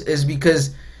Lakers is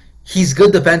because he's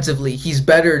good defensively. He's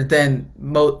better than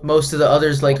most of the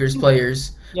other Lakers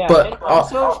players. Yeah, but and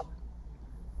also,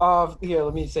 here,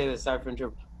 let me say this. Sorry for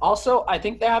interrupting. Also, I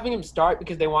think they're having him start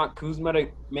because they want Kuzma to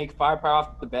make firepower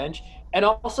off the bench. And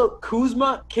also,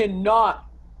 Kuzma cannot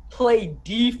play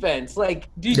defense. Like,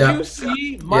 did you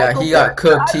see Michael? Yeah, he got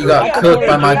cooked. He got cooked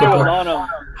by Michael Porter.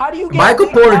 How do you get Michael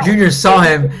Porter Jr. saw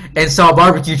him and saw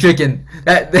barbecue chicken.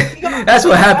 That's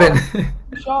what happened.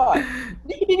 Shot.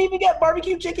 He didn't even get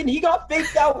barbecue chicken. He got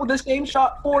faked out with the same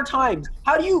shot 4 times.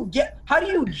 How do you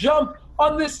jump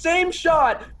on the same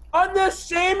shot on the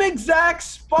same exact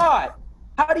spot?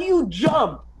 How do you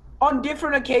jump on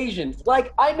different occasions?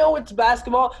 Like, I know it's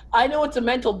basketball. I know it's a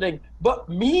mental thing. But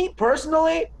me,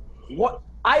 personally,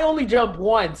 I only jump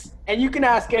once. And you can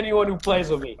ask anyone who plays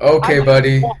with me. Okay,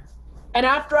 buddy. And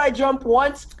after I jump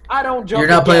once, I don't jump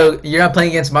You're not playing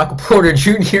against Michael Porter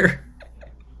Jr.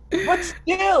 But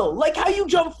still, like, how you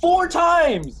jump 4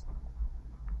 times?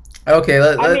 Okay,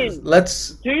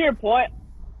 let's. To your point,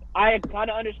 I kind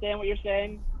of understand what you're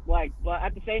saying, like, but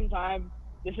at the same time,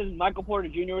 this is Michael Porter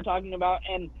Jr. we're talking about,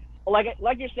 and like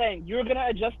you're saying, you're gonna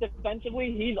adjust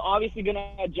defensively. He's obviously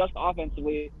gonna adjust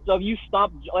offensively. So if you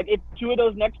stop, like, if two of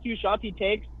those next two shots he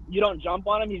takes, you don't jump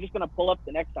on him, he's just gonna pull up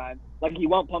the next time. Like, he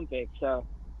won't pump fake. So,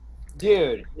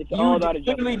 Dude, it's you all about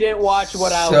literally adjustment. didn't watch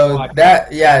what I was So watching.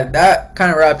 that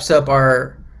kind of wraps up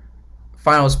our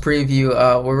finals preview.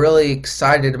 We're really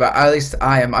excited about. At least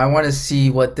I am. I want to see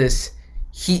what this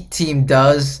Heat team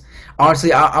does.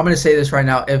 Honestly, I'm going to say this right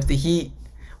now. If the Heat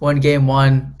win Game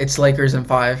 1, it's Lakers in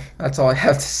 5. That's all I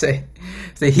have to say.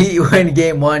 If the Heat win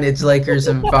Game 1, it's Lakers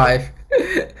in 5.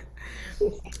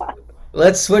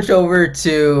 Let's switch over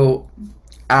to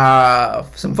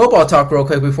some football talk real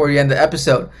quick before we end the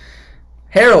episode.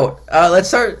 Harold, let's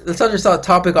start this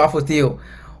topic off with you.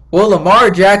 Will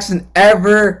Lamar Jackson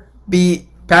ever beat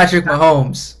Patrick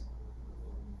Mahomes?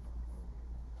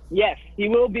 Yes, he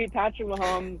will beat Patrick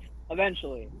Mahomes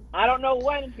eventually. I don't know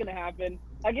when it's going to happen.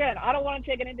 Again, I don't want to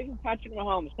take anything from Patrick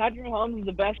Mahomes. Patrick Mahomes is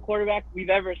the best quarterback we've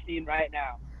ever seen right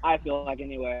now, I feel like,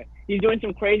 anyway. He's doing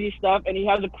some crazy stuff, and he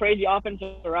has a crazy offense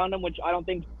around him, which I don't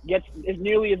think is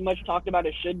nearly as much talked about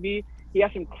as should be. He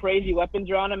has some crazy weapons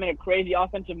around him and a crazy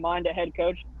offensive mind at head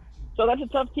coach. So that's a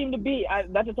tough team to beat.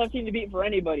 That's a tough team to beat for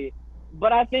anybody.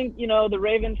 But I think, the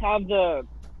Ravens have the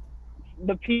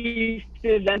pieces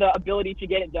and the ability to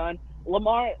get it done.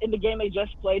 Lamar, in the game they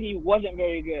just played, he wasn't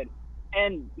very good.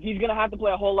 And he's going to have to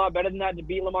play a whole lot better than that to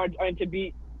beat to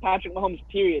beat Patrick Mahomes,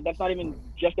 period. That's not even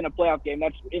just in a playoff game.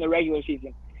 That's in the regular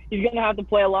season. He's going to have to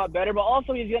play a lot better, but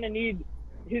also he's going to need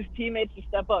his teammates to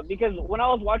step up. Because when I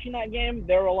was watching that game,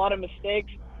 there were a lot of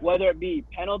mistakes, whether it be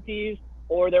penalties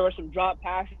or there were some drop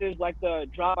passes like the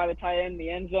drop by the tight end in the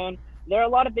end zone. There are a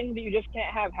lot of things that you just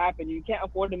can't have happen. You can't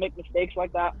afford to make mistakes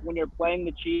like that when you're playing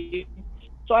the Chiefs.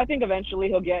 So I think eventually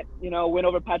he'll get, win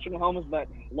over Patrick Mahomes, but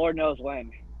Lord knows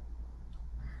when.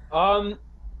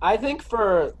 I think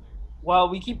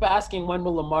we keep asking when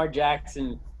will Lamar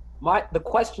Jackson. The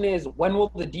question is, when will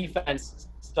the defense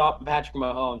stop Patrick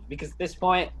Mahomes? Because at this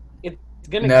point, it's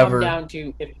going to come down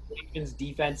to if the Ravens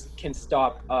defense can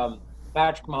stop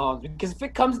Patrick Mahomes. Because if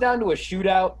it comes down to a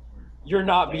shootout, you're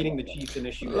not beating the Chiefs in a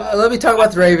shootout. Let me talk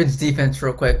about the Ravens defense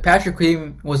real quick. Patrick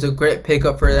Queen was a great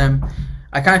pickup for them.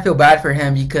 I kind of feel bad for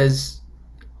him because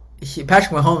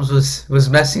Patrick Mahomes was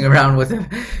messing around with him.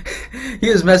 He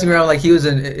was messing around like he was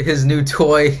his new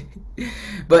toy.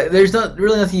 But there's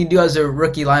really nothing you can do as a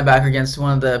rookie linebacker against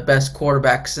one of the best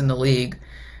quarterbacks in the league.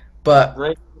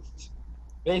 But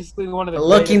basically one of the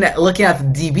looking at the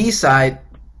DB side,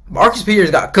 Marcus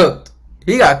Peters got cooked.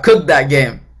 He got cooked that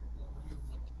game.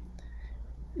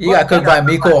 He got cooked by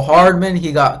Mecole Hardman.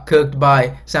 He got cooked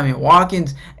by Sammy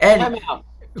Watkins. And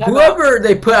whoever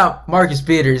they put out Marcus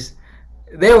Peters,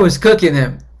 they was cooking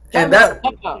him.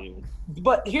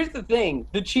 But here's the thing.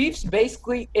 The Chiefs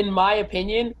basically, in my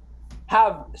opinion,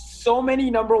 have so many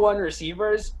number one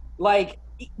receivers. Like,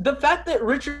 the fact that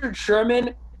Richard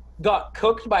Sherman got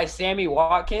cooked by Sammy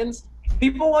Watkins,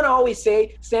 people want to always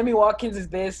say Sammy Watkins is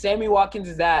this, Sammy Watkins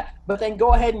is that, but then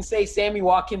go ahead and say Sammy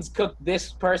Watkins cooked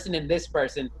this person and this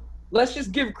person. Let's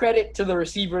just give credit to the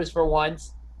receivers for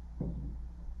once.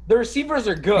 The receivers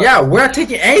are good. Yeah, we're not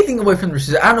taking anything away from the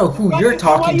receivers. I don't know who you're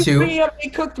talking to. They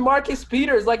cooked Marcus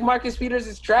Peters like Marcus Peters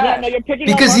is trash. Yeah, no, you're picking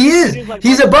because on he is. Peters like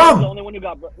He's a bum. the only one who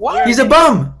got What? He's a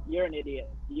bum. You're an idiot.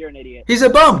 He's a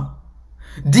bum.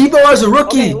 Debo as a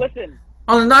rookie Okay, listen.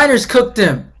 on the Niners cooked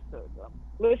him.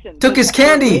 Listen. Took his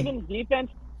candy.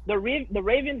 The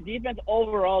Ravens defense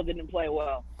overall didn't play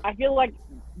well. I feel like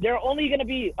there are only going to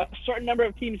be a certain number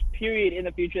of teams, period, in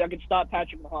the future that could stop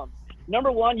Patrick Mahomes.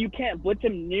 Number one, you can't blitz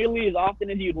him nearly as often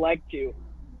as you'd like to.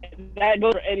 That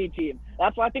goes for any team.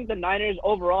 That's why I think the Niners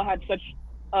overall had such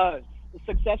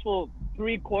successful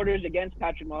 3 quarters against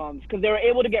Patrick Mahomes because they were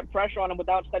able to get pressure on him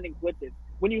without sending blitzes.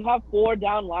 When you have 4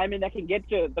 down linemen that can get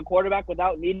to the quarterback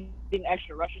without needing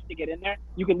extra rushes to get in there,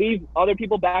 you can leave other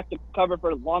people back to cover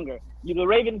for longer. The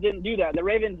Ravens didn't do that. The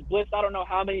Ravens blitzed I don't know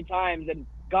how many times, and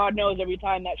God knows every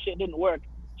time that shit didn't work.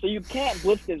 So you can't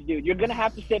blitz this dude. You're going to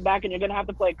have to sit back and you're going to have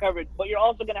to play coverage, but you're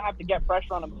also going to have to get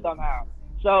pressure on him somehow.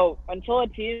 So until a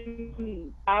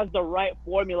team has the right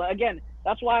formula, again,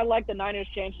 that's why I like the Niners'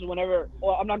 chances whenever –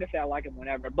 well, I'm not going to say I like them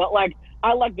whenever, but,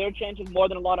 I like their chances more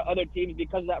than a lot of other teams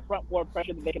because of that front four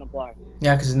pressure that they can apply.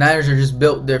 Yeah, because the Niners are just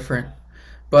built different.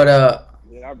 But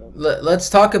let's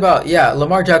talk about,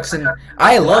 Lamar Jackson.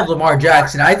 I love Lamar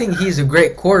Jackson. I think he's a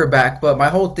great quarterback, but my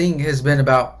whole thing has been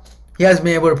about he hasn't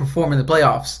been able to perform in the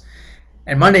playoffs.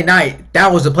 And Monday night,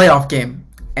 that was a playoff game,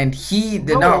 and he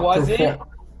did not perform.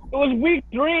 It was week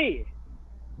 3.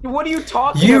 What are you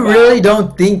talking You about? really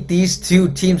don't think these two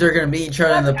teams are going to meet each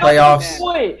other in the That's not playoffs? the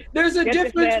point. There's a Get this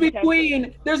difference man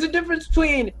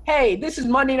between hey, this is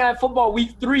Monday Night Football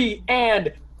Week 3,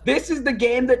 and this is the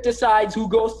game that decides who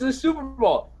goes to the Super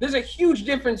Bowl. There's a huge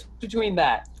difference between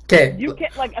that. Okay. You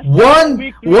can't like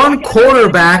One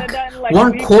quarterback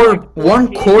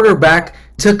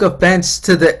took offense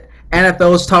to the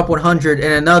NFL's top 100,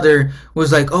 and another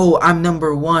was like, "Oh, I'm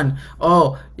number one."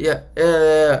 Oh, yeah.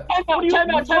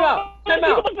 Time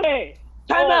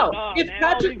out. If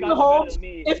Patrick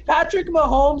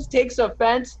Mahomes takes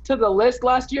offense to the list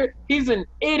last year, he's an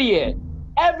idiot.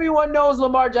 Everyone knows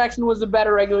Lamar Jackson was a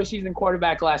better regular season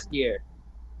quarterback last year.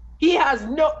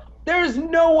 There's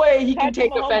no way he can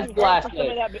take offense to last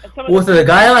year. With a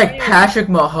guy like Patrick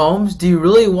Mahomes, do you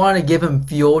really want to give him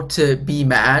fuel to be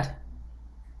mad?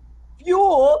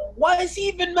 Fuel? Why is he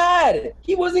even mad?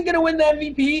 He wasn't going to win the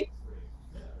MVP,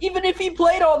 even if he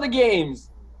played all the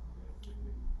games.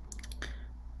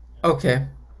 Okay.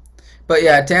 But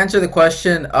yeah, to answer the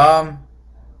question,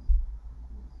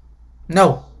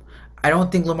 no. I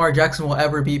don't think Lamar Jackson will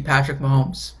ever beat Patrick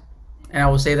Mahomes. And I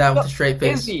will say that with a straight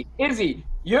face. Izzy,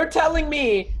 you're telling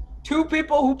me two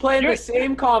people who play in the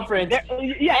same conference,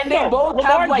 and they both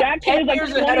Lamar have like Jackson 10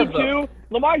 years ahead of them.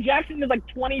 Lamar Jackson is like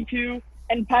 22,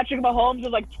 and Patrick Mahomes is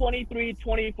like 23,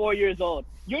 24 years old.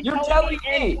 You're telling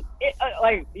me,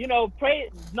 pray,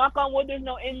 knock on wood, there's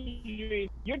no injuries.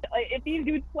 If these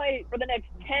dudes play for the next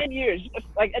 10 years,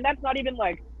 and that's not even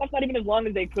as long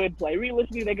as they could play.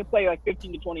 Realistically, they could play like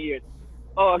 15 to 20 years.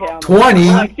 Oh, okay. 20?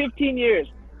 Like 15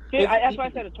 years. That's why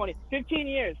I said it's 20. 15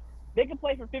 years. They could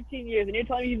play for 15 years, and you're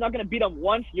telling me he's not going to beat them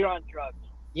once? You're on drugs.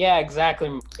 Yeah,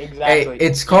 exactly. Hey,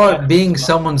 it's called being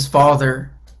someone's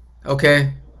father.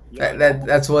 Okay?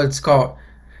 That's what it's called.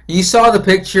 You saw the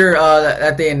picture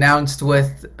that they announced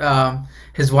with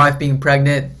his wife being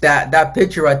pregnant. That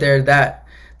picture right there,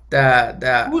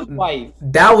 Whose wife?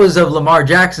 That was of Lamar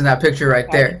Jackson, that picture right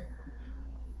there.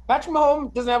 Patrick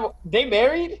Mahomes doesn't have they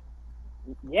married?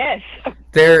 Yes.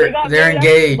 They're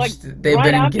engaged. They've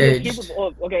been engaged.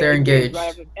 They're engaged.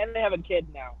 And they have a kid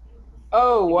now.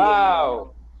 Oh,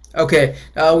 wow. Okay,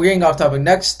 we're getting off topic.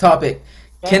 Next topic.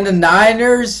 Can the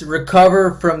Niners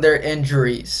recover from their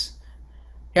injuries?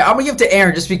 Yeah, I'm going to give it to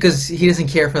Aaron just because he doesn't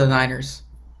care for the Niners.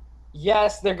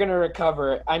 Yes, they're going to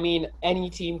recover. I mean, any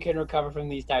team can recover from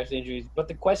these types of injuries. But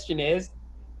the question is,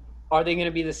 are they going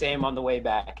to be the same on the way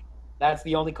back? That's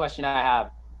the only question I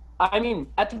have. I mean,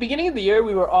 at the beginning of the year,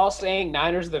 we were all saying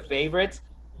Niners are the favorites.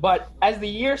 But as the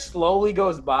year slowly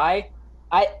goes by,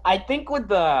 I think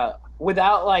without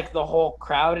like the whole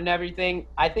crowd and everything,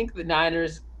 I don't think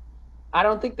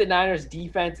the Niners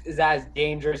defense is as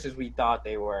dangerous as we thought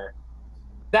they were.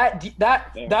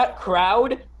 That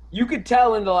crowd, you could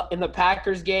tell in the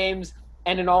Packers games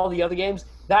and in all the other games,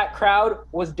 that crowd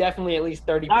was definitely at least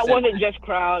 30%. That wasn't just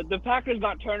crowd. The Packers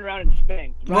got turned around and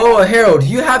spanked. Whoa, Harold,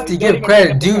 you have to give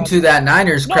credit due to that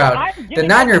Niners crowd. The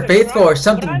Niner faithful are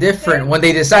something different when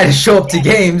they decide to show up to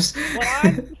games.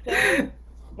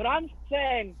 But I'm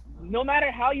saying, no matter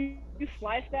how you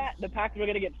slice that, the Packers are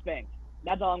going to get spanked.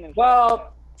 That's all I'm going to say.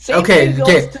 Well, okay.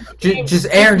 Just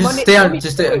Aaron, stay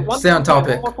on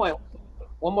topic.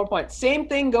 One more point. Same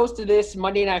thing goes to this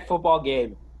Monday Night Football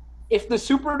game. If the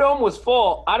Superdome was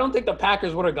full, I don't think the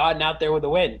Packers would have gotten out there with a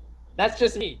win. That's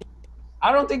just me.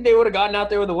 I don't think they would have gotten out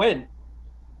there with a win.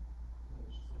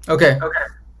 Okay.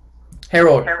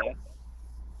 Harold.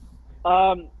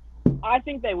 I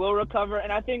think they will recover,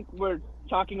 and I think we're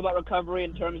talking about recovery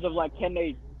in terms of like, can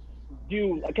they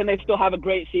still have a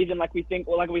great season like we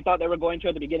thought they were going to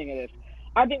at the beginning of this?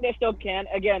 I think they still can.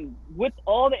 Again, with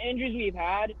all the injuries we've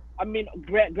had, I mean,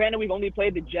 granted we've only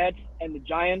played the Jets and the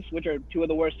Giants, which are two of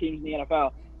the worst teams in the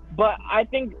NFL. But I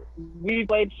think we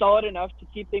played solid enough to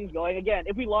keep things going. Again,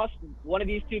 if we lost one of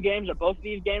these two games or both of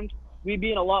these games, we'd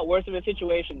be in a lot worse of a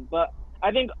situation. But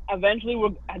I think eventually we're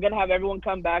going to have everyone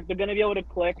come back. They're going to be able to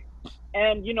click.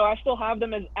 And, I still have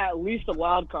them as at least a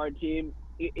wild card team,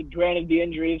 granted the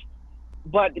injuries.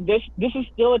 But this is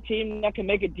still a team that can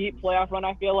make a deep playoff run,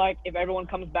 I feel like, if everyone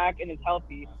comes back and is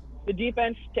healthy. The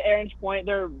defense, to Aaron's point,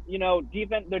 their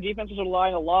defenses are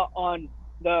relying a lot on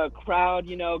the crowd,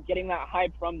 getting that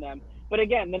hype from them. But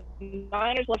again, the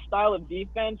Niners play style of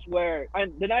defense where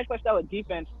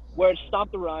it's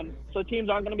stop the run, so teams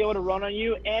aren't going to be able to run on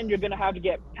you, and you're going to have to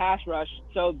get pass rush,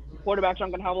 so quarterbacks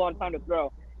aren't going to have a lot of time to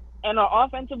throw. And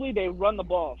offensively, they run the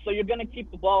ball, so you're going to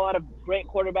keep the ball out of great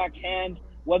quarterbacks' hands,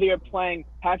 whether you're playing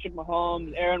Patrick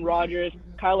Mahomes, Aaron Rodgers,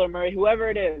 Kyler Murray, whoever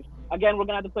it is. Again, we're going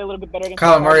to have to play a little bit better against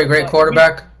Kyler Murray, great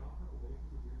quarterback.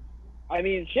 I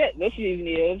mean, shit, this season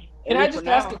he is. Can I just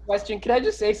ask a question? Can I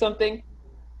just say something?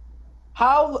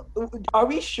 How are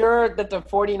we sure that the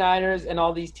 49ers and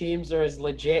all these teams are as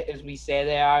legit as we say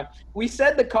they are? We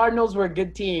said the Cardinals were a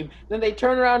good team, then they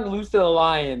turn around and lose to the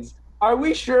Lions. Are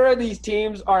we sure these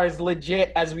teams are as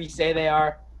legit as we say they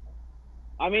are?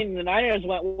 I mean, the Niners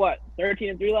went what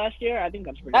 13-3 last year. I think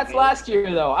that's pretty That's good. last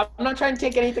year, though. I'm not trying to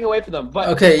take anything away from them, but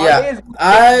Okay, are they yeah. as legit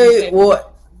as we say they are?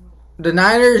 The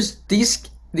Niners,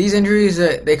 these injuries,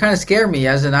 they kind of scare me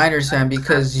as a Niners fan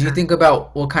because you think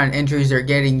about what kind of injuries they're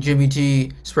getting. Jimmy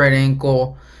G sprained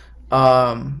ankle,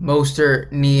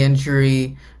 Mostert knee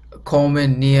injury,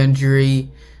 Coleman knee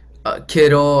injury,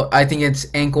 Kittle, I think it's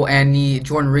ankle and knee.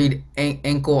 Jordan Reed,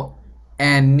 ankle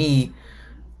and knee.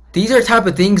 These are type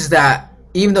of things that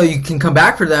even though you can come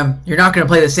back for them, you're not going to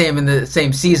play the same in the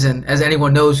same season as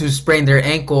anyone knows who's sprained their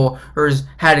ankle or has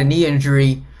had a knee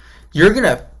injury. You're going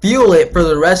to feel it for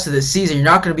the rest of the season. You're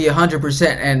not going to be 100%.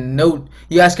 And no,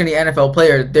 you ask any NFL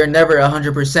player, they're never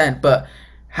 100%. But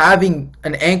having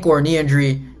an ankle or knee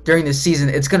injury during the season,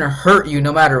 it's going to hurt you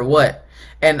no matter what.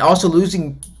 And also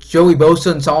losing Joey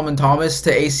Bosa and Solomon Thomas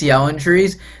to ACL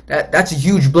injuries, that's a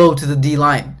huge blow to the D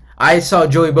line. I saw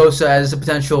Joey Bosa as a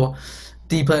potential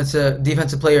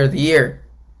defensive player of the year.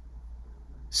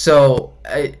 So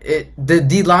the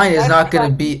D line is not going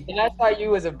to be And I thought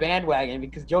you was a bandwagon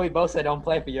because Joey Bosa don't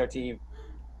play for your team.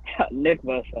 Nick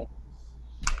Bosa.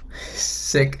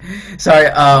 sick. Sorry,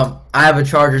 I have a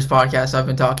Chargers podcast. So I've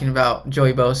been talking about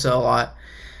Joey Bosa a lot.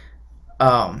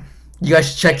 You guys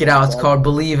should check it out. It's called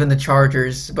Believe in the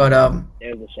Chargers. But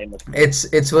It was a shameless.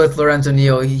 it's with Lorenzo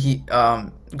Neal. He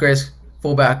greatest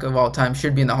fullback of all time,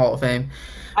 should be in the Hall of Fame.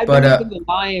 I But believe in the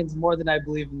Lions more than I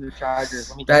believe in the Chargers.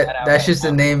 Let me get that out. that's just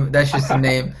the name. That's just the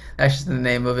name. That's just the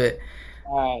name of it.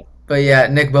 All right. But yeah,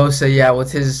 Nick Bosa, yeah,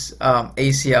 with his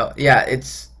ACL, yeah,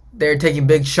 they're taking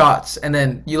big shots. And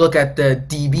then you look at the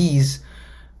DBs.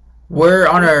 We're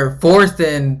on our fourth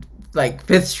and like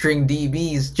fifth string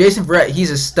DBs. Jason Verrett,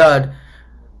 he's a stud.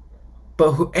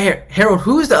 But Harold,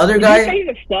 who's the other Did you say guy? he's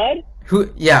a stud? Who?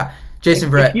 Yeah, Jason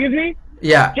Verrett. Excuse me?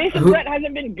 Yeah. Jason Verrett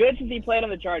hasn't been good since he played on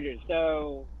the Chargers,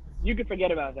 so you could forget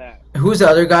about that. Who's the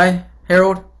other guy?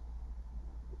 Harold?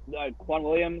 Quan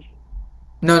Williams.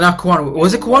 No, not Quan.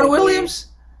 Was it Quan Williams?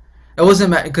 It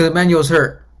wasn't because Emmanuel's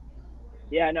hurt.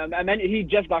 Yeah, no, I meant he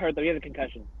just got hurt though. He has a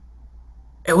concussion.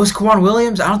 It was Quan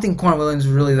Williams. I don't think Quan Williams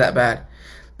was really that bad,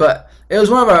 but it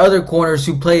was one of our other corners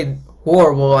who played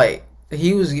horrible. Like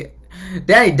he was,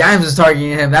 Danny Dimes was targeting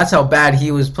him. That's how bad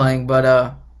he was playing. But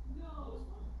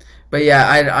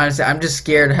yeah, honestly, I'm just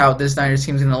scared how this Niners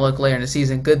team's gonna look later in the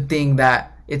season. Good thing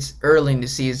that it's early in the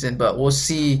season, but we'll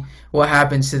see what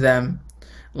happens to them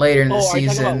later in the Are you talking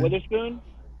season. about Witherspoon?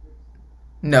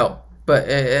 No, but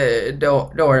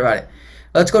don't worry about it.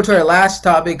 Let's go to our last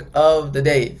topic of the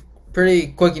day. Pretty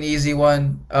quick and easy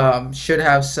one. Should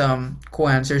have some cool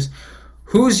answers.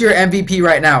 Who's your MVP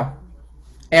right now?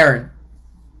 Aaron.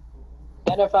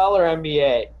 NFL or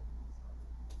NBA?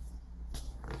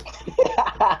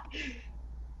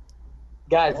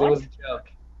 Guys, it was a joke.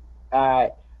 All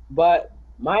right, but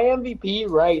my MVP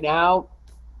right now.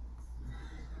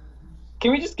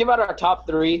 Can we just give out our top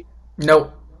three?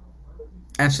 Nope.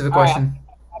 Answer the All right, question.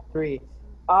 top three.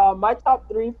 My top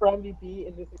three for MVP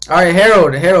in this. All right,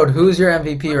 Harold. Harold, who's your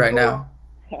MVP right now?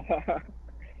 All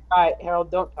right, Harold,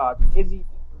 don't talk. Izzy.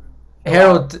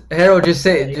 Harold, just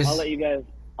say it. I'll let you guys.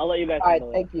 All right, handle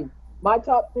it. thank you. My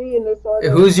top three in this order.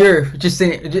 Who's your just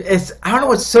say it's I don't know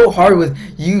what's so hard with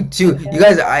you two. You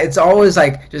guys, it's always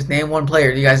like just name one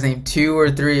player. You guys name two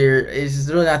or three, or it's just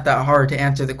really not that hard to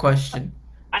answer the question.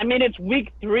 I mean, it's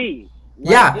week 3.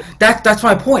 Yeah, that's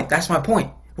my point. That's my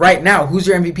point. Right now, who's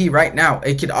your MVP right now?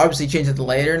 It could obviously change at the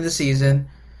later in the season.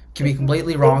 Can be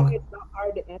completely wrong. It's not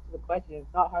hard to answer the question.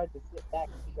 It's not hard to sit back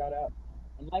and shut up.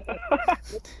 And like I said,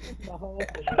 this is the whole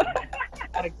thing.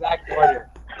 That exact order.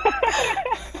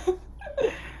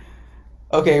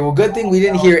 Okay, well, good thing we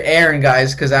didn't hear Aaron,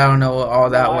 guys, because I don't know what all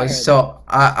that was. So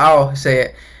I'll say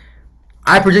it.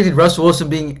 I predicted Russell Wilson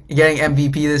getting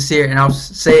MVP this year, and I'll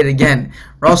say it again.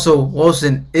 Russell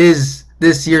Wilson is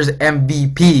this year's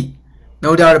MVP.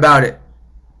 No doubt about it.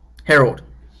 Harold.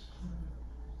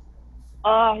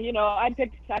 I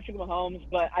picked Patrick Mahomes,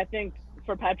 but I think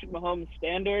for Patrick Mahomes'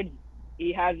 standards,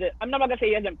 he hasn't. I'm not gonna say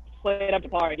he hasn't played up to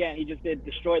par again. He just did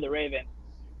destroy the Ravens.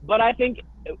 But I think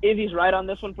Izzy's right on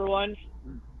this one for once.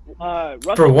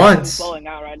 Russell Wilson is falling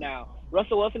out right now.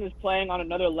 Russell Wilson is playing on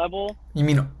another level. You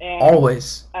mean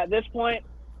always? At this point,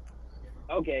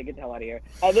 okay, get the hell out of here.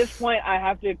 At this point, I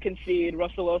have to concede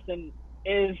Russell Wilson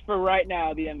is, for right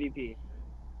now, the MVP.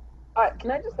 All right,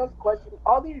 can I just ask a question?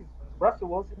 All these Russell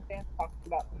Wilson fans talking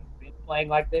about he's been playing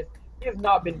like this. He has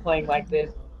not been playing like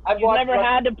this. He's never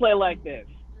had to play like this.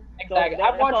 Exactly. So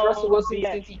I've watched that's Russell all. Wilson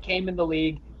Yeah. since he came in the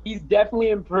league. He's definitely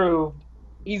improved.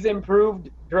 He's improved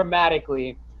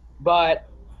dramatically, but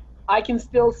I can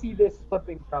still see this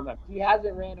flipping from him. He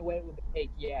hasn't ran away with the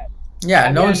take yet. Yeah,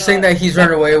 I no mean, one's saying that he's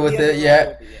run away with He it hasn't run away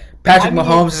yet. with it yet. Patrick I mean,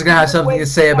 Mahomes is gonna have you hear the something way to you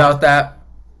say about sound- that.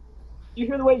 You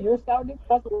hear the way you're sounding?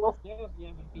 Russell Wilson is the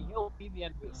MVP. He'll be the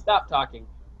MVP. Stop talking.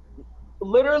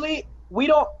 Literally, we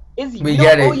don't. Izzy, We don't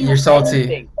get owe it. you You're salty.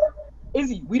 anything.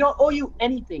 Izzy, we don't owe you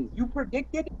anything. You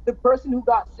predicted the person who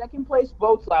got second place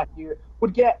votes last year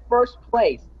would get first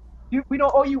place. We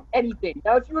don't owe you anything.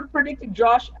 Now, if you had predicted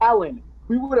Josh Allen,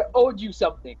 we would have owed you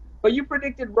something. But you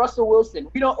predicted Russell Wilson.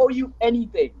 We don't owe you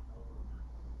anything.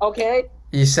 Okay?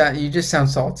 You just sound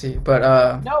salty.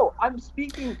 But No, I'm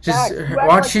speaking just facts. why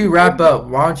don't you wrap up?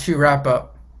 Why don't you wrap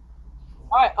up?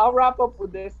 All right, I'll wrap up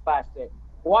with this last thing.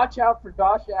 Watch out for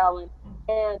Josh Allen.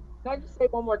 And can I just say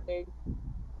one more thing?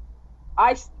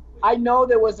 I know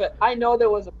there was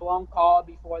a blown call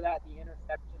before that, the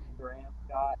interception the Rams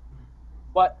got.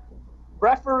 But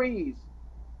referees,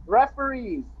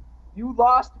 you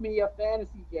lost me a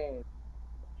fantasy game.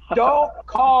 Don't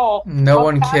call No a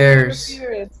one pass cares.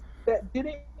 interference that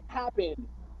didn't happen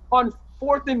on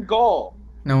 4th and goal.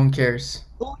 No one cares.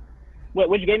 Wait,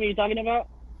 which game are you talking about?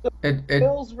 It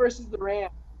Bills versus the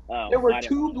Rams. Oh, There were I didn't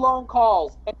two watch blown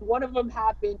calls, and one of them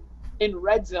happened in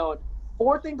red zone.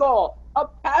 4th and goal, a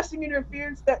passing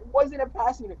interference that wasn't a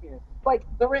passing interference. Like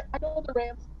I know the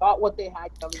Rams got what they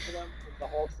had coming to them with the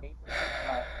whole thing.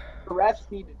 The refs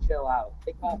need to chill out.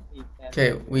 They can't be.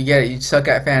 Okay, we get it. You suck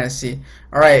at fantasy.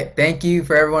 All right, thank you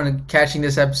for everyone catching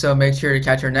this episode. Make sure to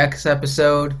catch our next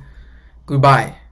episode. Goodbye.